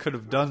crap, I could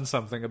have done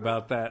something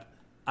about that.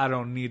 I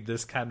don't need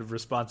this kind of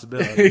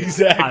responsibility.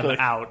 Exactly. I'm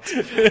out.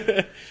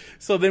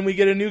 So then we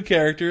get a new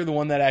character, the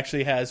one that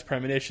actually has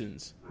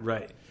premonitions.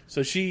 Right.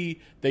 So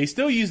they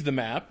still use the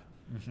map,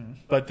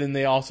 but then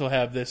they also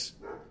have this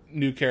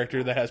new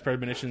character that has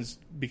premonitions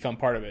become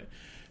part of it.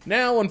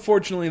 Now,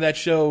 unfortunately, that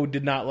show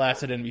did not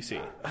last at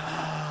NBC.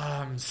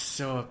 I'm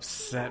so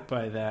upset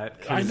by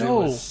that. 'Cause I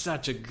know. It was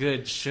such a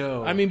good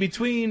show. I mean,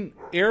 between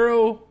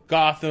Arrow,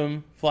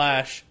 Gotham,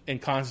 Flash,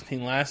 and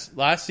Constantine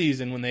last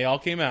season when they all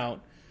came out,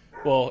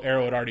 well,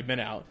 Arrow had already been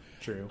out.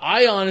 True.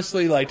 I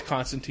honestly liked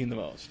Constantine the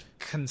most.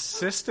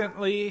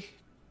 Consistently,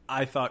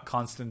 I thought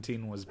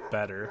Constantine was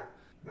better.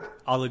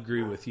 I'll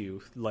agree with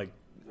you.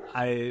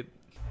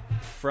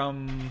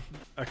 From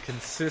a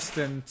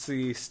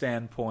consistency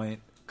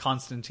standpoint,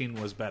 Constantine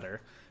was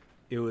better.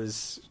 It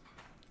was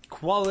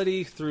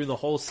quality through the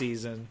whole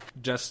season,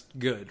 just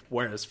good.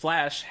 Whereas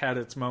Flash had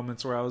its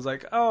moments where I was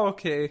like, oh,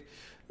 okay,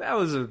 that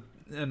was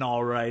an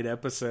alright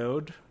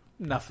episode.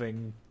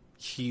 Nothing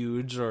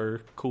huge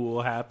or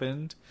cool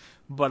happened,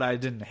 but I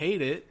didn't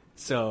hate it.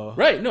 So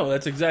Right, no,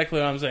 that's exactly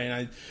what I'm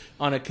saying.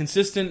 On a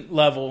consistent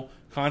level,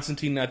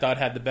 Constantine, I thought,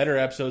 had the better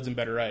episodes and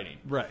better writing.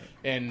 right.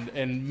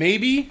 And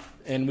maybe,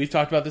 and we've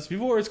talked about this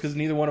before, it's because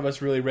neither one of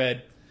us really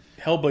read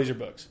Hellblazer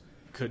books.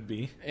 Could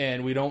be.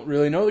 And we don't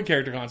really know the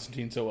character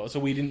Constantine so well, so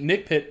we didn't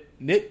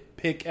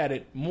nitpick at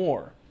it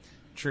more.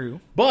 True.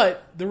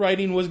 But the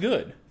writing was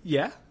good.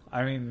 Yeah,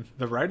 I mean,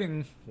 the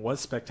writing was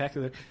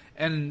spectacular.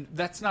 And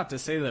that's not to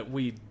say that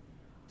we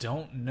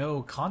don't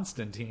know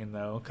Constantine,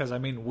 though, because, I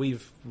mean,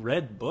 we've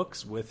read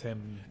books with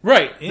him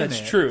Right, in that's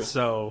it. true.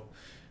 So,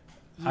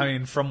 I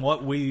mean, from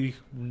what we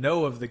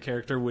know of the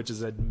character, which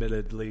is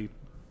admittedly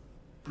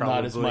probably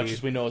Not as much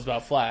as we know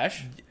about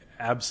Flash.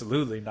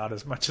 absolutely not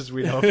as much as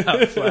we know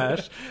about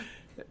Flash.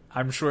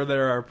 I'm sure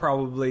there are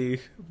probably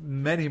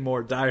many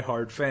more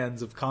diehard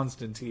fans of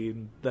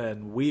Constantine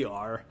than we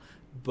are.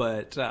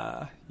 But,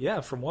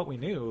 yeah, from what we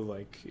knew,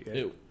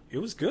 it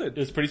was good. It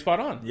was pretty spot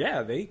on.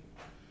 Yeah, they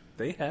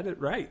had it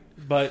right.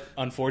 But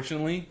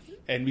unfortunately,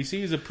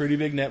 NBC is a pretty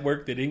big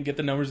network. They didn't get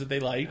the numbers that they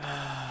liked.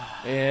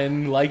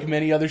 And like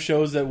many other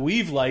shows that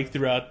we've liked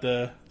throughout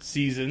the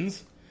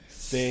seasons,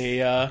 they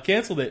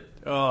canceled it.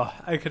 Oh,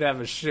 I could have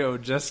a show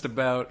just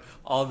about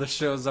all the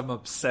shows I'm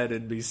upset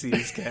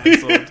NBC's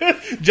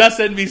canceled. Just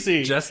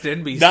NBC. Just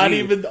NBC. Not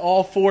even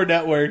all four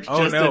networks,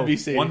 Oh, just no.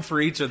 NBC. One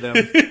for each of them.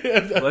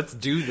 Let's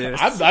do this.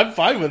 I'm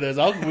fine with this.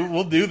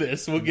 We'll do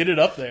this. We'll get it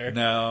up there.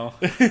 No.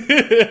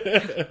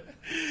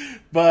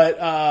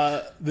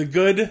 But the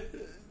good,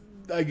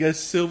 I guess,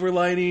 silver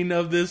lining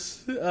of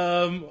this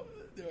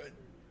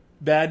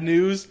bad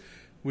news,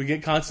 we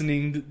get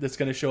Constantine that's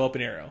going to show up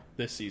in Arrow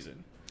this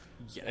season.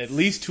 Yes. At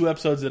least 2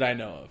 episodes that I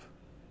know of.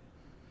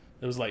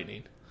 It was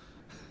lightning.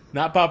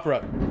 Not Pop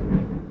Ruck.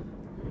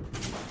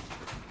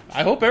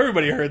 I hope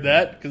everybody heard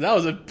that, because that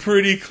was a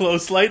pretty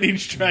close lightning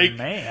strike.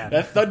 Man.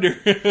 That thunder.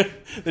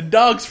 The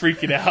dog's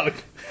freaking out.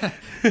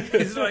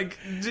 He's like,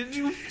 did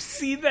you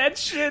see that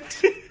shit?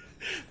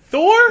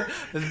 Thor?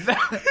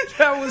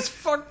 That was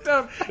fucked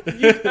up.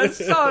 You guys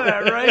saw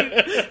that,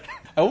 right?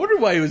 I wonder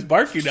why he was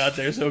barking out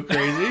there so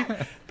crazy.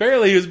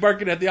 Apparently he was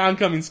barking at the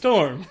oncoming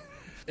storm.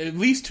 At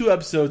least 2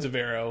 episodes of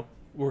Arrow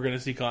we're going to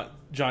see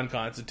John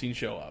Constantine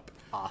show up.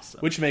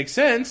 Awesome. Which makes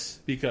sense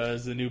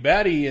because the new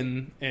baddie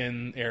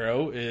in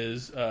Arrow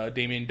is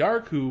Damien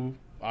Dark, who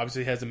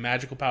obviously has a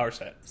magical power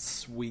set.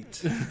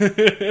 Sweet.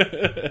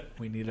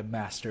 We need a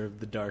master of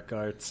the dark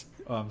arts.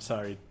 Oh, I'm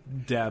sorry,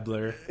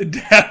 dabbler.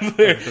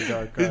 Dabbler. Of the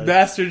dark His arts.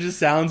 bastard just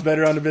sounds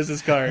better on a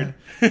business card.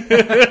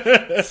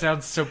 It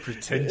sounds so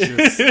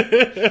pretentious.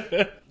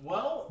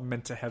 Well,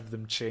 Meant to have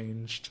them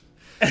changed.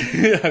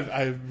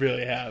 I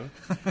really have.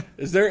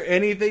 Is there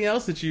anything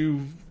else that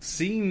you've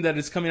seen that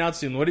is coming out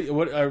soon?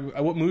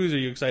 What movies are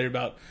you excited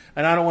about?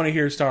 And I don't want to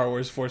hear Star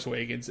Wars: Force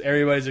Awakens.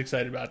 Everybody's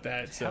excited about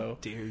that. How So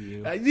dare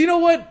you? you know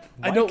what?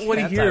 I Why don't want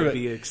to can't hear I it.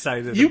 be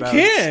excited You about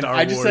can. Star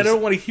I just said I Wars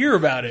don't want to hear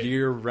about it.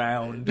 year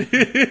round.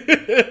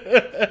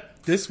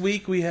 This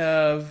week we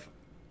have.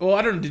 Well,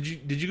 I don't know.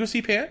 Did you go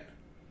see Pan?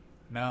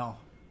 No.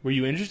 Were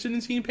you interested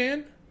in seeing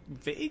Pan?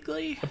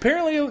 Vaguely?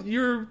 Apparently,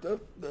 you're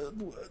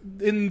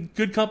in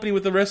good company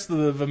with the rest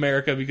of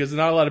America because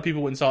not a lot of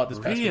people went and saw it this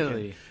past weekend.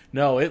 Really?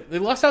 No, it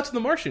lost out to The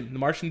Martian. The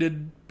Martian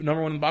did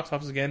number one in the box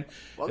office again,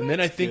 Well, and then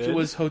I that's think it good.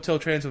 was Hotel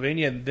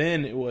Transylvania, and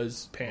then it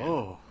was Pan.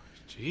 Oh,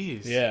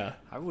 jeez. Yeah.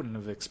 I wouldn't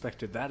have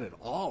expected that at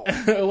all.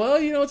 Well,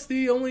 it's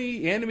the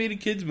only animated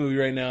kids movie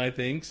right now, I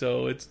think,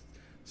 so it's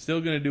still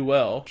going to do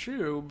well.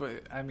 True,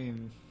 but I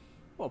mean,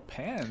 well,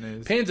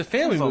 Pan's a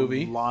family has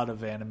movie. A lot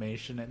of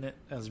animation in it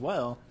as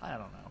well. I don't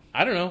know.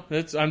 I don't know.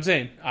 That's I'm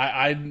saying.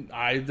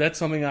 I that's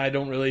something I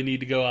don't really need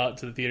to go out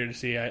to the theater to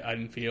see. I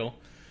didn't feel,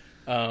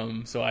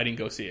 so I didn't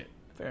go see it.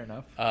 Fair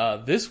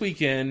enough. This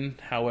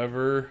weekend,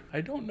 however,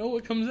 I don't know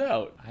what comes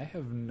out. I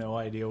have no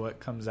idea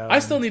what comes out. I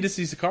still need to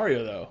see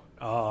Sicario though,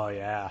 Oh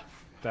yeah,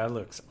 that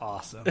looks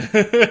awesome.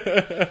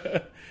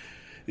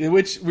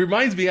 which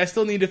reminds me, I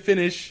still need to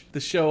finish the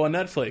show on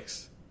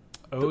Netflix.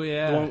 Oh The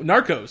yeah, one-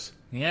 Narcos.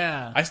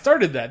 yeah. I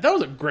started that. That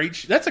was a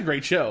great. That's a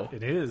great show.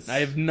 It is. I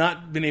have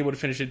not been able to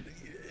finish it.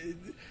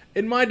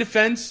 In my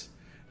defense,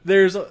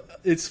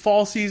 it's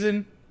fall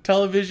season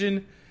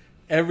television.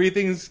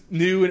 Everything's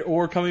new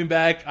or coming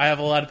back. I have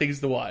a lot of things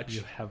to watch.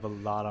 You have a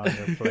lot on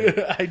your plate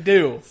I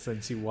do.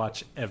 since you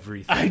watch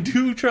everything. I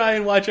do try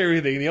and watch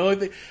everything. The only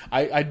thing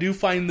I do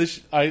find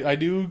this, I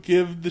do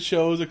give the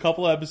shows a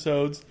couple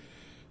episodes,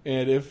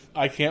 and if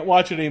I can't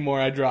watch it anymore,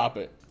 I drop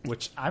it.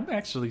 Which I'm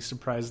actually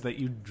surprised that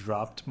you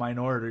dropped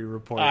Minority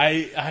Report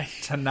I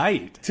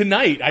tonight.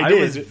 tonight I I did.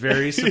 was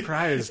very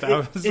surprised. I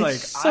was It's like,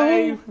 so-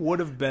 I would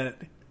have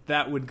bet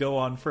that would go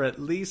on for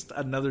at least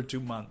another 2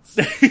 months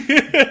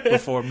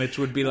before Mitch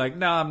would be like,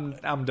 "No,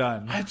 I'm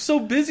done." I'm so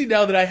busy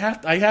now that I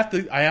have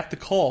to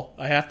cull.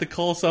 I have to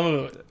cull some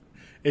of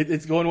it.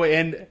 It's going away,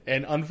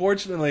 and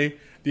unfortunately,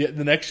 the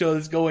next show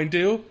that's going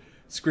to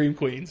Scream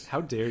Queens.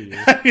 How dare you?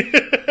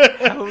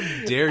 How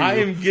dare you? I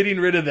am getting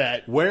rid of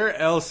that. Where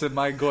else am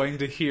I going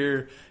to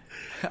hear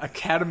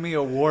Academy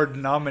Award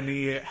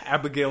nominee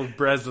Abigail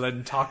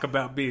Breslin talk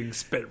about being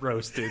spit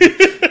roasted?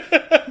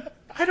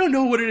 I don't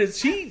know what it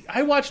is.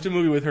 I watched a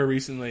movie with her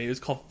recently. It was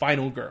called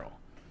Final Girl,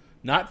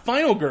 not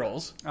Final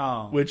Girls,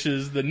 Oh, which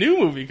is the new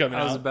movie coming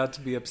I was out. about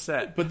to be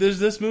upset. But there's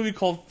this movie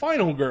called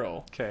Final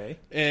Girl. Okay.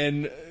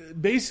 And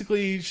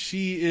basically,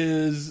 she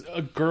is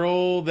a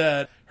girl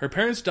that her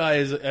parents die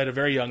at a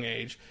very young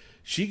age.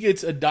 She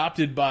gets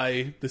adopted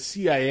by the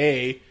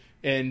CIA,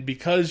 and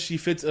because she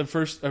fits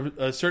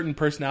a certain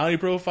personality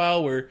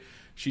profile where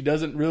she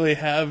doesn't really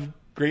have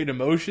great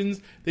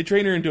emotions, they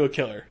train her into a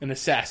killer, an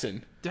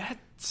assassin. That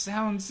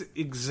sounds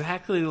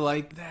exactly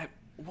like that.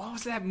 What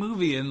was that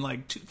movie in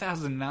like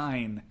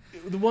 2009?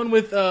 The one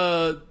with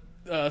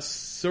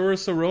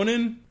Saoirse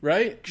Ronan,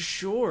 right?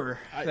 Sure.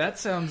 That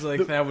sounds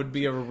like that would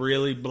be a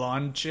really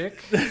blonde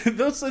chick.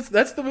 That's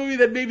the movie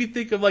that made me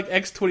think of like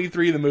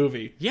X-23, the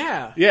movie.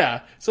 Yeah.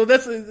 Yeah, so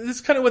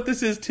that's kind of what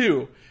this is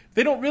too.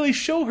 They don't really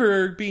show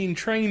her being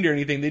trained or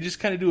anything. They just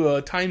kind of do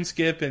a time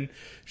skip, and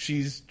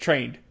she's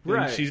trained. And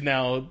Right. she's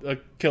now a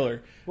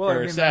killer Well, or I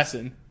mean,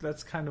 assassin.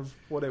 That's kind of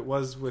what it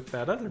was with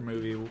that other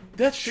movie.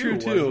 That's true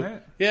too. Wasn't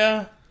it?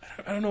 Yeah,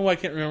 I don't know why I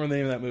can't remember the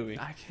name of that movie.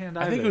 I can't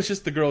I think either. it was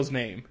just the girl's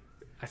name.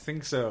 I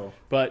think so.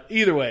 But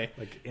either way,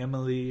 Like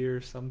Emily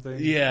or something.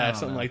 yeah,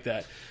 something like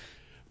that.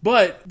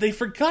 But they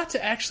forgot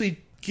to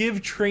actually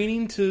give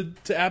training to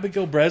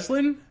Abigail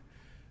Breslin.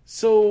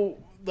 So,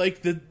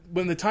 like,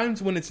 when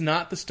it's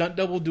not the stunt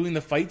double doing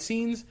the fight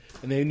scenes,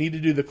 and they need to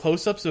do the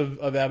close-ups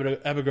of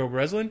Abigail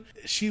Breslin,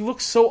 she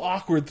looks so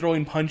awkward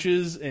throwing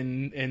punches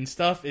and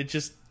stuff. It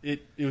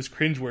was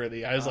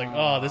cringeworthy. I was like,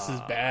 oh, this is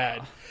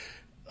bad.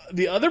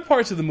 The other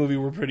parts of the movie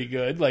were pretty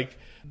good. Like,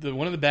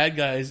 one of the bad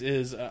guys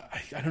is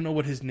I don't know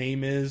what his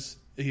name is.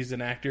 He's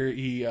an actor.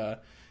 He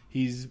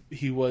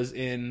was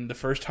in the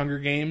first Hunger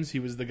Games. He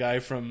was the guy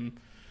from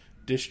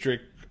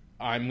District.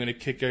 I'm gonna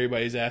kick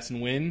everybody's ass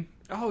and win.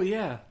 Oh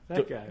yeah,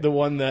 that guy. The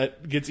one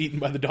that gets eaten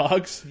by the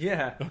dogs.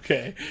 Yeah.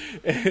 Okay.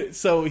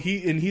 So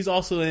he's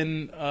also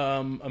in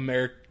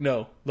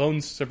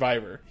Lone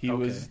Survivor. He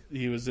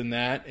was in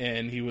that,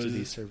 and Did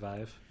he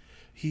survive?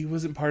 he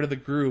wasn't part of the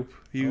group.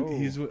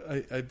 Oh.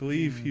 I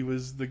believe he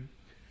was the.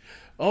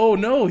 Oh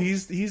no,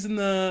 he's in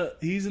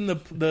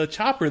the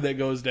chopper that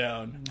goes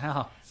down.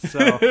 No.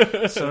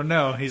 So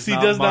no, he's He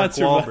not does Mark not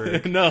survive.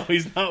 Wahlberg. No,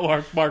 he's not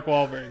Mark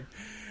Wahlberg.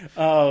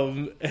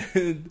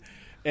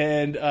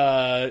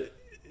 And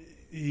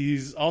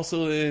he's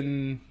also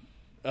in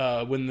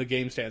When the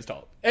Game Stands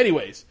Tall.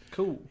 Anyways,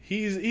 Cool.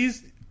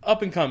 he's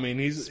up and coming.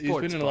 He's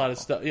Sports been in a lot of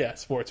ball. stuff. Yeah,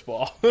 sports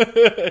ball.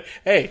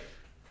 Hey,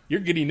 you're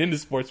getting into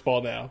sports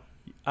ball now,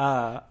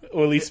 or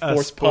at least A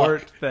sports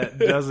sport puck. that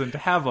doesn't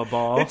have a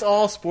ball. It's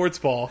all sports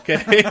ball.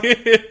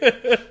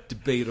 Okay.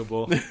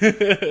 debatable.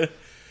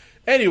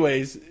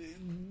 Anyways,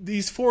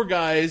 these four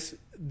guys,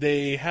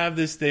 they have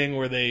this thing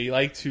where they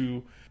like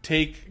to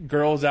take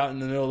girls out in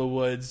the middle of the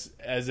woods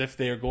as if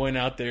they are going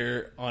out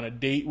there on a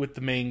date with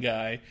the main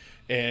guy.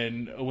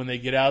 And when they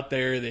get out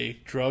there, they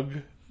drug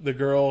the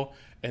girl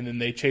and then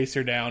they chase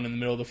her down in the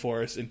middle of the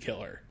forest and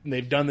kill her. And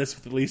they've done this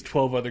with at least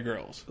 12 other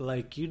girls.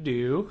 Like you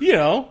do. You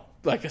know,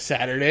 like a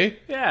Saturday.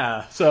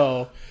 Yeah.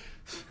 So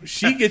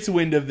she gets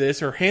wind of this.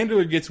 Her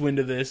handler gets wind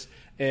of this,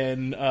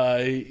 and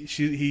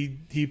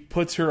he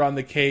puts her on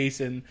the case,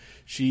 and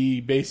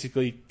she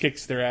basically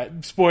kicks their ass.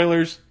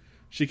 Spoilers: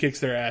 she kicks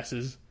their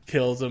asses,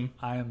 kills them.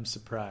 I am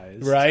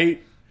surprised.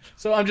 Right.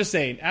 So I'm just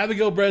saying,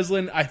 Abigail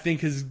Breslin, I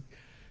think is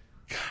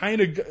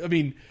kind of. I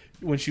mean,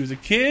 when she was a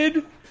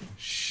kid,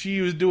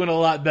 she was doing a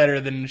lot better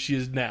than she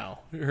is now.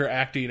 Her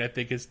acting, I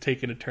think, has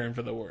taken a turn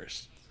for the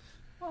worse.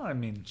 Well, I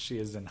mean, she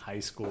is in high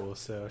school,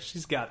 so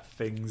she's got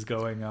things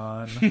going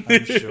on,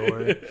 I'm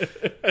sure.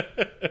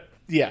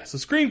 Yeah, so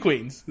Scream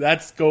Queens,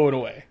 that's going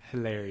away.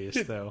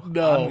 Hilarious, though.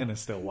 No. I'm going to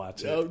still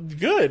watch it Oh,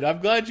 good.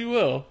 I'm glad you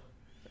will.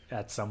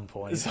 at some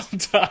point.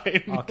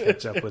 Sometime. I'll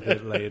catch up with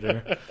it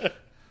later.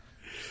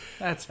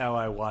 That's how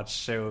I watch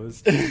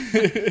shows.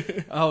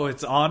 Oh,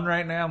 it's on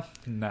right now?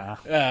 Nah.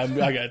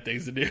 I got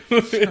things to do.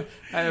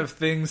 I have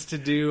things to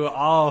do.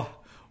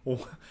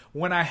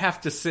 When I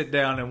have to sit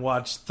down and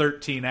watch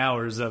 13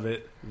 hours of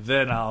it,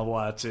 then I'll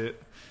watch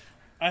it.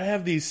 I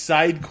have these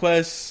side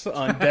quests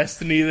on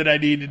Destiny that I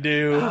need to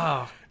do.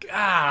 Oh,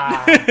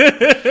 God.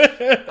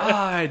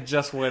 I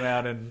just went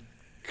out and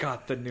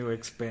got the new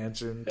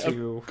expansion,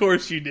 too. Of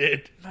course you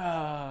did.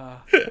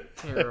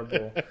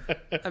 Terrible.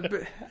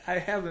 I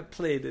haven't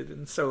played it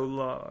in so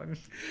long.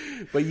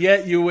 But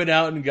yet you went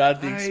out and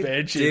got the I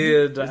expansion.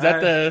 did. Is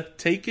that the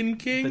Taken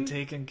King? The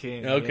Taken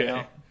King. Okay.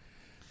 Yeah.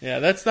 Yeah,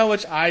 that's not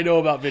much I know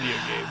about video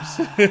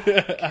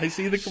games. I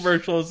see the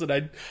commercials and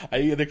I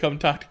either come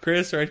talk to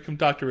Chris or I come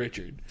talk to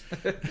Richard.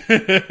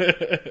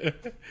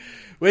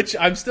 Which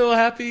I'm still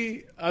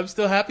happy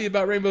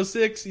about Rainbow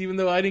Six, even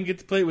though I didn't get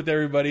to play it with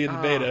everybody in the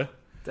beta.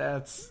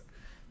 That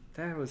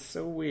was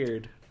so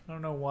weird. I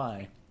don't know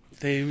why.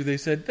 They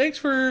said, thanks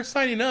for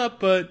signing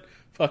up, but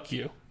fuck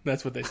you.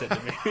 That's what they said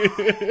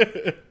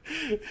to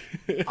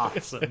me.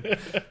 Awesome.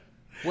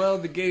 Well,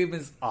 the game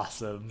is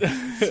awesome.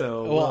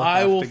 So Well, I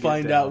have will to get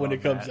find down out when on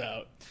it comes that.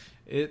 out.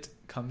 It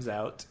comes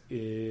out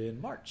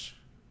in March.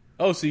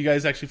 Oh, so you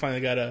guys actually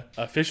finally got a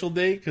official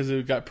date? Because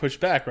it got pushed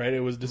back, right? It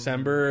was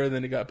December, and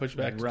then it got pushed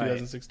back to Right.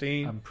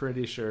 2016. I'm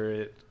pretty sure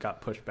it got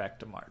pushed back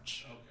to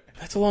March.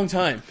 That's a long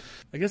time.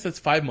 I guess that's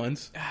 5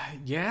 months.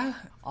 Yeah,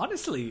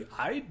 honestly,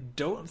 I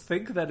don't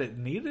think that it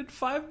needed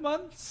 5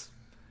 months.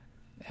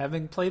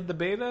 Having played the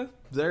beta,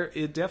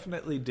 it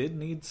definitely did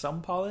need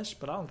some polish,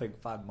 but I don't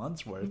think 5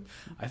 months worth.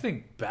 I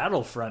think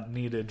Battlefront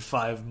needed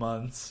 5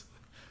 months.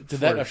 Did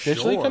that for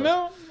officially sure. come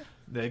out?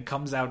 It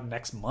comes out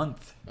next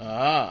month.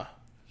 Ah.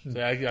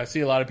 So I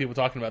see a lot of people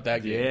talking about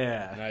that game.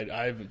 Yeah. And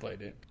I haven't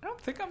played it. I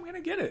don't think I'm gonna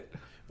get it.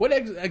 What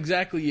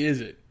exactly is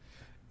it?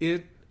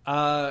 It's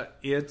I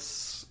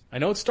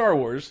know it's Star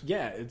Wars.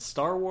 yeah, it's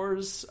Star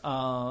Wars.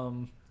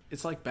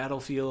 It's like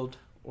Battlefield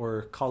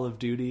or Call of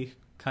Duty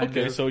kind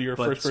Okay, of. so you're a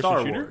but first-person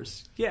Star shooter?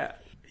 Wars. Yeah,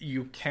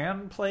 you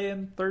can play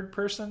in third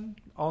person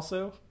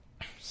also.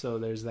 So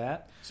there's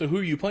that. So who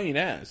are you playing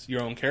as?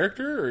 Your own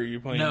character, or are you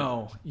playing?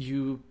 No,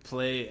 you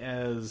play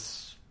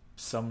as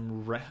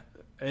some.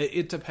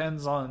 It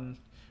depends on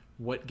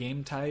what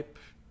game type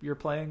you're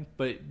playing,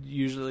 but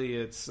usually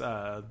it's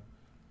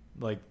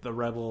like the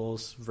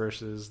Rebels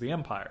versus the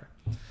Empire.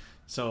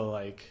 So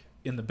like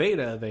in the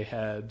beta, they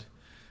had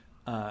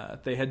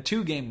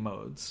 2 game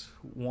modes.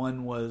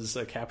 One was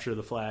a capture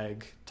the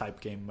flag type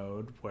game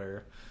mode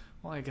where,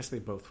 well, I guess they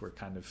both were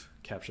kind of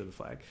capture the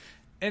flag.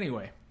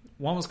 Anyway,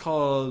 one was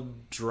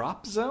called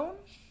Drop Zone.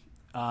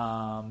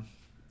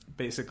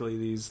 Basically,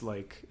 these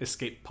like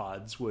escape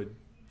pods would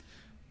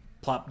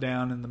plop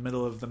down in the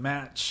middle of the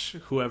match.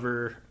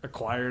 Whoever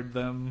acquired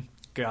them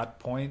got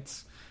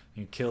points.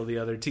 You kill the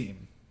other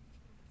team.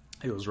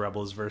 It was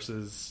Rebels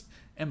versus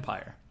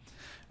Empire.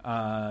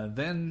 But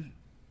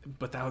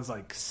that was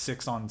like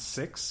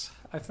 6-on-6,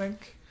 I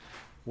think.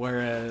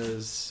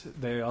 Whereas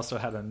they also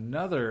had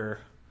another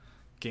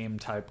game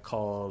type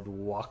called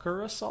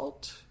Walker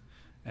Assault,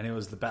 and it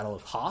was the Battle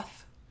of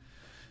Hoth.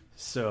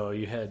 So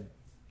you had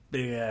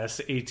big ass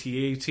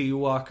AT-AT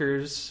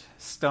walkers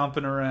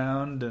stomping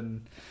around,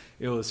 and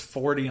it was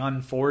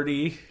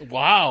 40-on-40.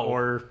 Wow.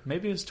 Or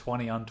maybe it was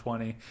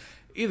 20-on-20.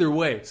 Either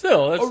way,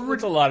 Still,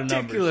 that's a lot of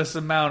numbers. ridiculous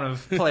amount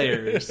of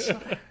players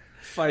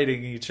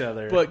fighting each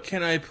other. But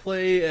can I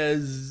play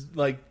as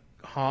like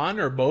Han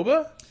or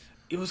Boba?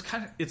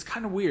 It's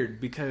kind of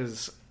weird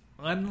because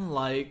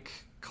unlike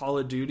Call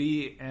of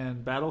Duty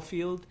and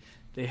Battlefield,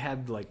 they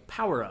had like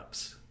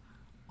power-ups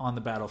on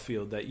the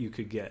battlefield that you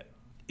could get.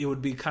 It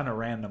would be kind of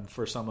random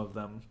for some of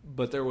them,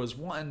 but there was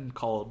one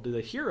called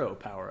the Hero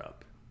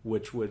power-up,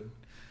 which would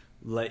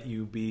let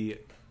you be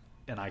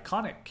an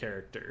iconic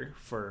character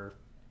for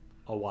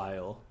a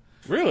while.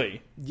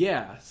 Really?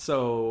 Yeah,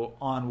 so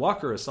on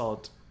Walker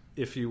Assault,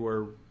 if you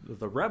were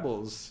the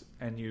Rebels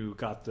and you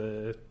got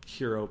the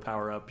Hero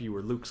power-up, you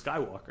were Luke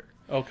Skywalker.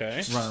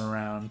 Okay. Running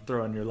around,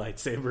 throwing your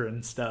lightsaber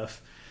and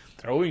stuff.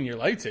 Throwing your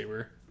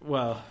lightsaber?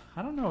 Well,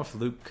 I don't know if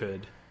Luke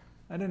could.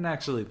 I didn't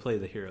actually play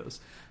the heroes.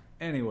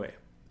 Anyway,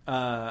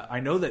 I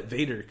know that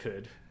Vader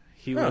could.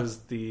 He was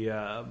the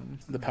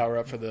power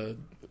up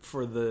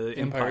for the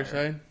Empire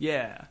side?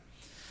 Yeah.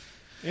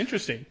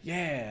 Interesting.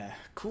 Yeah.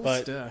 Cool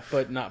But stuff.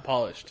 but not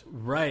polished.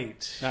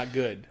 Right. Not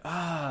good.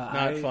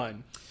 Not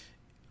fun.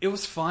 It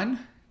was fun.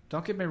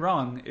 Don't get me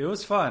wrong. It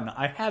was fun.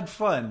 I had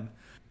fun.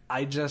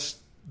 I just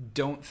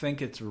don't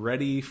think it's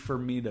ready for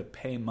me to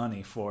pay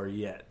money for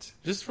yet.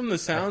 Just from the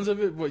sounds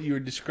of it, what you were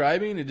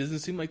describing, it doesn't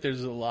seem like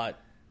there's a lot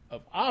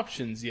of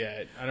options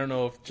yet. I don't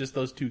know if just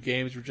those two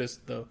games were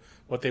just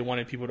what they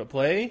wanted people to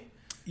play.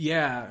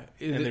 Yeah,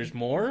 And there's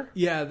more?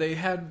 Yeah, they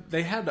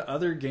had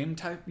other game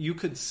type. You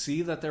could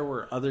see that there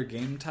were other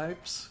game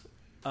types.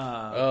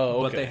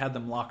 okay. But they had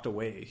them locked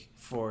away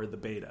for the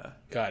beta.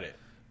 Got it.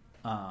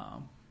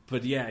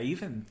 But yeah,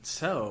 even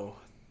so,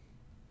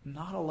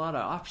 not a lot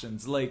of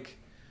options. Like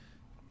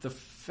the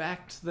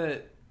fact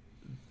that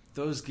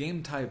those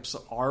game types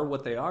are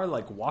what they are,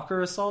 like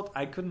Walker Assault,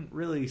 I couldn't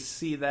really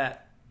see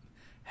that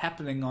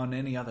happening on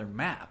any other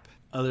map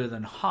other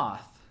than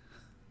Hoth.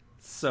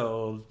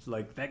 So,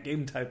 like, that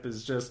game type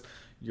is just,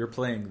 you're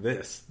playing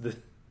this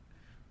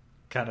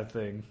kind of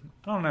thing.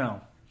 I don't know.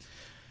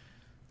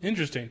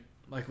 Interesting.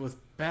 Like, with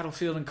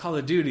Battlefield and Call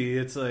of Duty,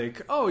 it's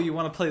like, oh, you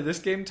want to play this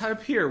game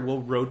type? Here,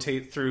 we'll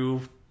rotate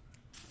through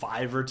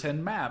 5 or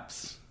 10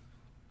 maps.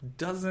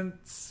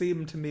 Doesn't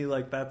seem to me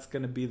like that's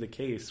going to be the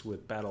case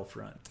with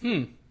Battlefront.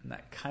 And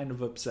that kind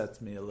of upsets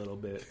me a little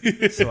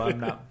bit. So I'm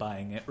not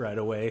buying it right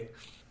away.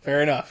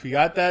 Fair enough. You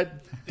got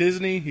that,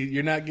 Disney?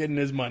 You're not getting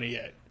his money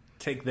yet.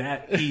 Take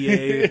that,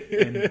 EA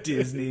and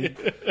Disney.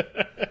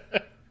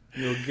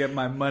 You'll get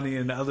my money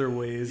in other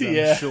ways,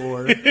 I'm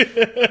sure.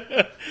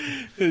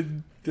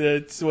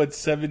 That's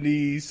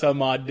 70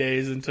 some odd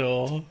days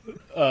until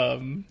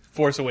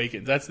Force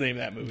Awakens. That's the name of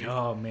that movie.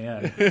 Oh,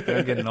 man.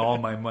 They're getting all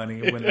my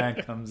money when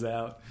that comes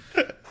out.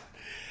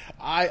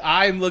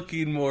 I'm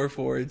looking more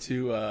forward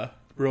to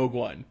Rogue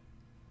One.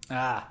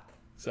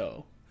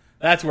 So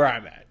that's where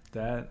I'm at.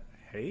 That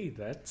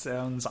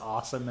sounds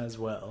awesome as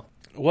well.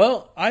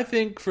 Well, I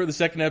think for the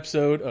second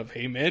episode of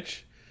Hey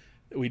Mitch,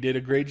 we did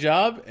a great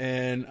job,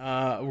 and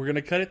we're going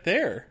to cut it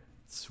there.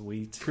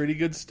 Sweet. Pretty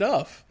good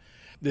stuff.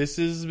 This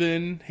has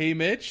been Hey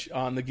Mitch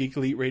on the Geek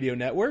Elite Radio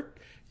Network.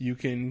 You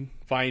can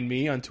find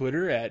me on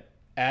Twitter at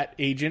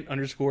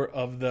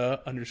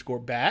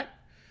agent_of_the_bat.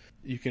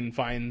 You can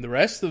find the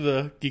rest of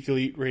the Geek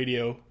Elite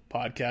Radio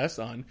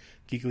podcast on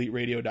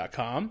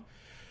geekeliteradio.com,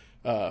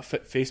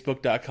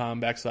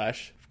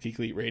 facebook.com/Geek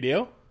Elite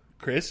Radio.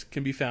 Chris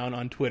can be found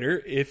on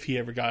Twitter if he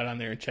ever got on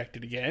there and checked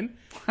it again.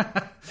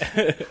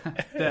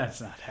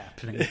 That's not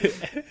happening.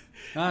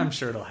 I'm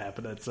sure it'll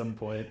happen at some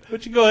point.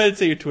 But you go ahead and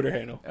say your Twitter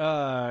handle.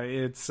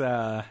 It's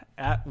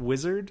at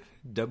Wizard,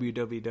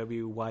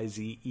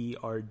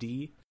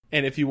 WWWYZERD.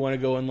 And if you want to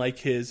go and like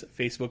his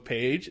Facebook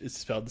page, it's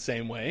spelled the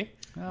same way.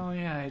 Oh,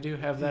 yeah, I do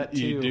have that, too.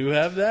 You do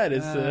have that.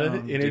 It's I the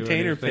don't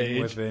entertainer do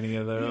anything page. with any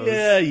of those.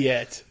 Yeah,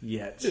 yet.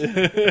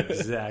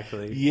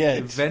 Exactly. Yet.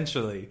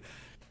 Eventually.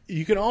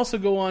 You can also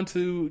go on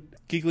to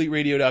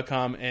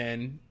geekeliteradio.com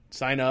and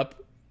sign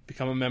up,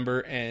 become a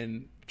member,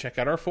 and check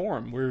out our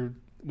forum.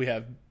 We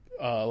have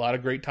a lot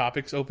of great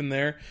topics open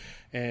there,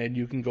 and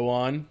you can go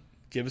on,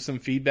 give us some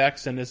feedback,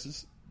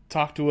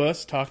 talk to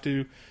us, talk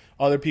to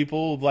other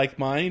people of like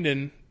mind,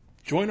 and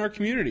join our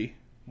community.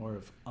 Or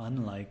of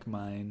unlike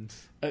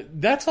minds.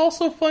 That's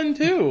also fun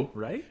too,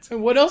 Right?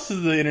 And what else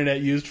is the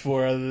internet used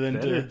for other than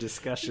Better to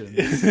discussions.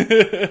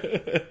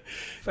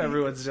 If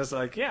everyone's just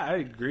like, yeah, I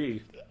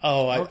agree.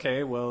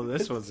 Okay, well,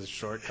 this was a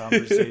short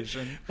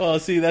conversation. Well,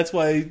 see, that's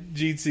why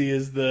GC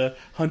is the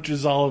Hunter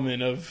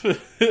Zolomon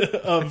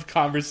of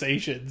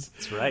conversations.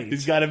 That's right.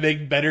 He's got to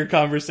make better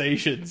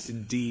conversations.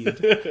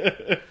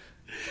 Indeed.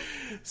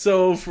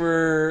 So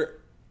for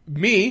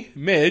me,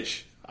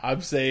 Mitch,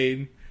 I'm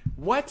saying,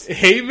 What?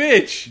 hey,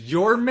 Mitch,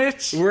 You're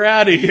Mitch? we're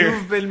out of here.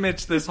 You've been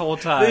Mitch this whole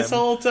time. This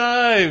whole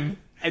time.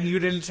 And you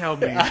didn't tell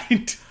me.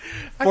 I,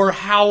 For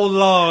how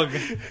long?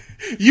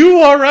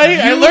 You all right?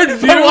 I You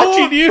learned by do?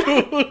 watching you.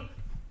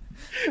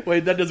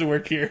 Wait, that doesn't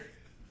work here.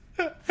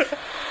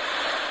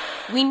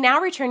 We now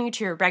return you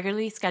to your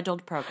regularly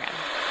scheduled program.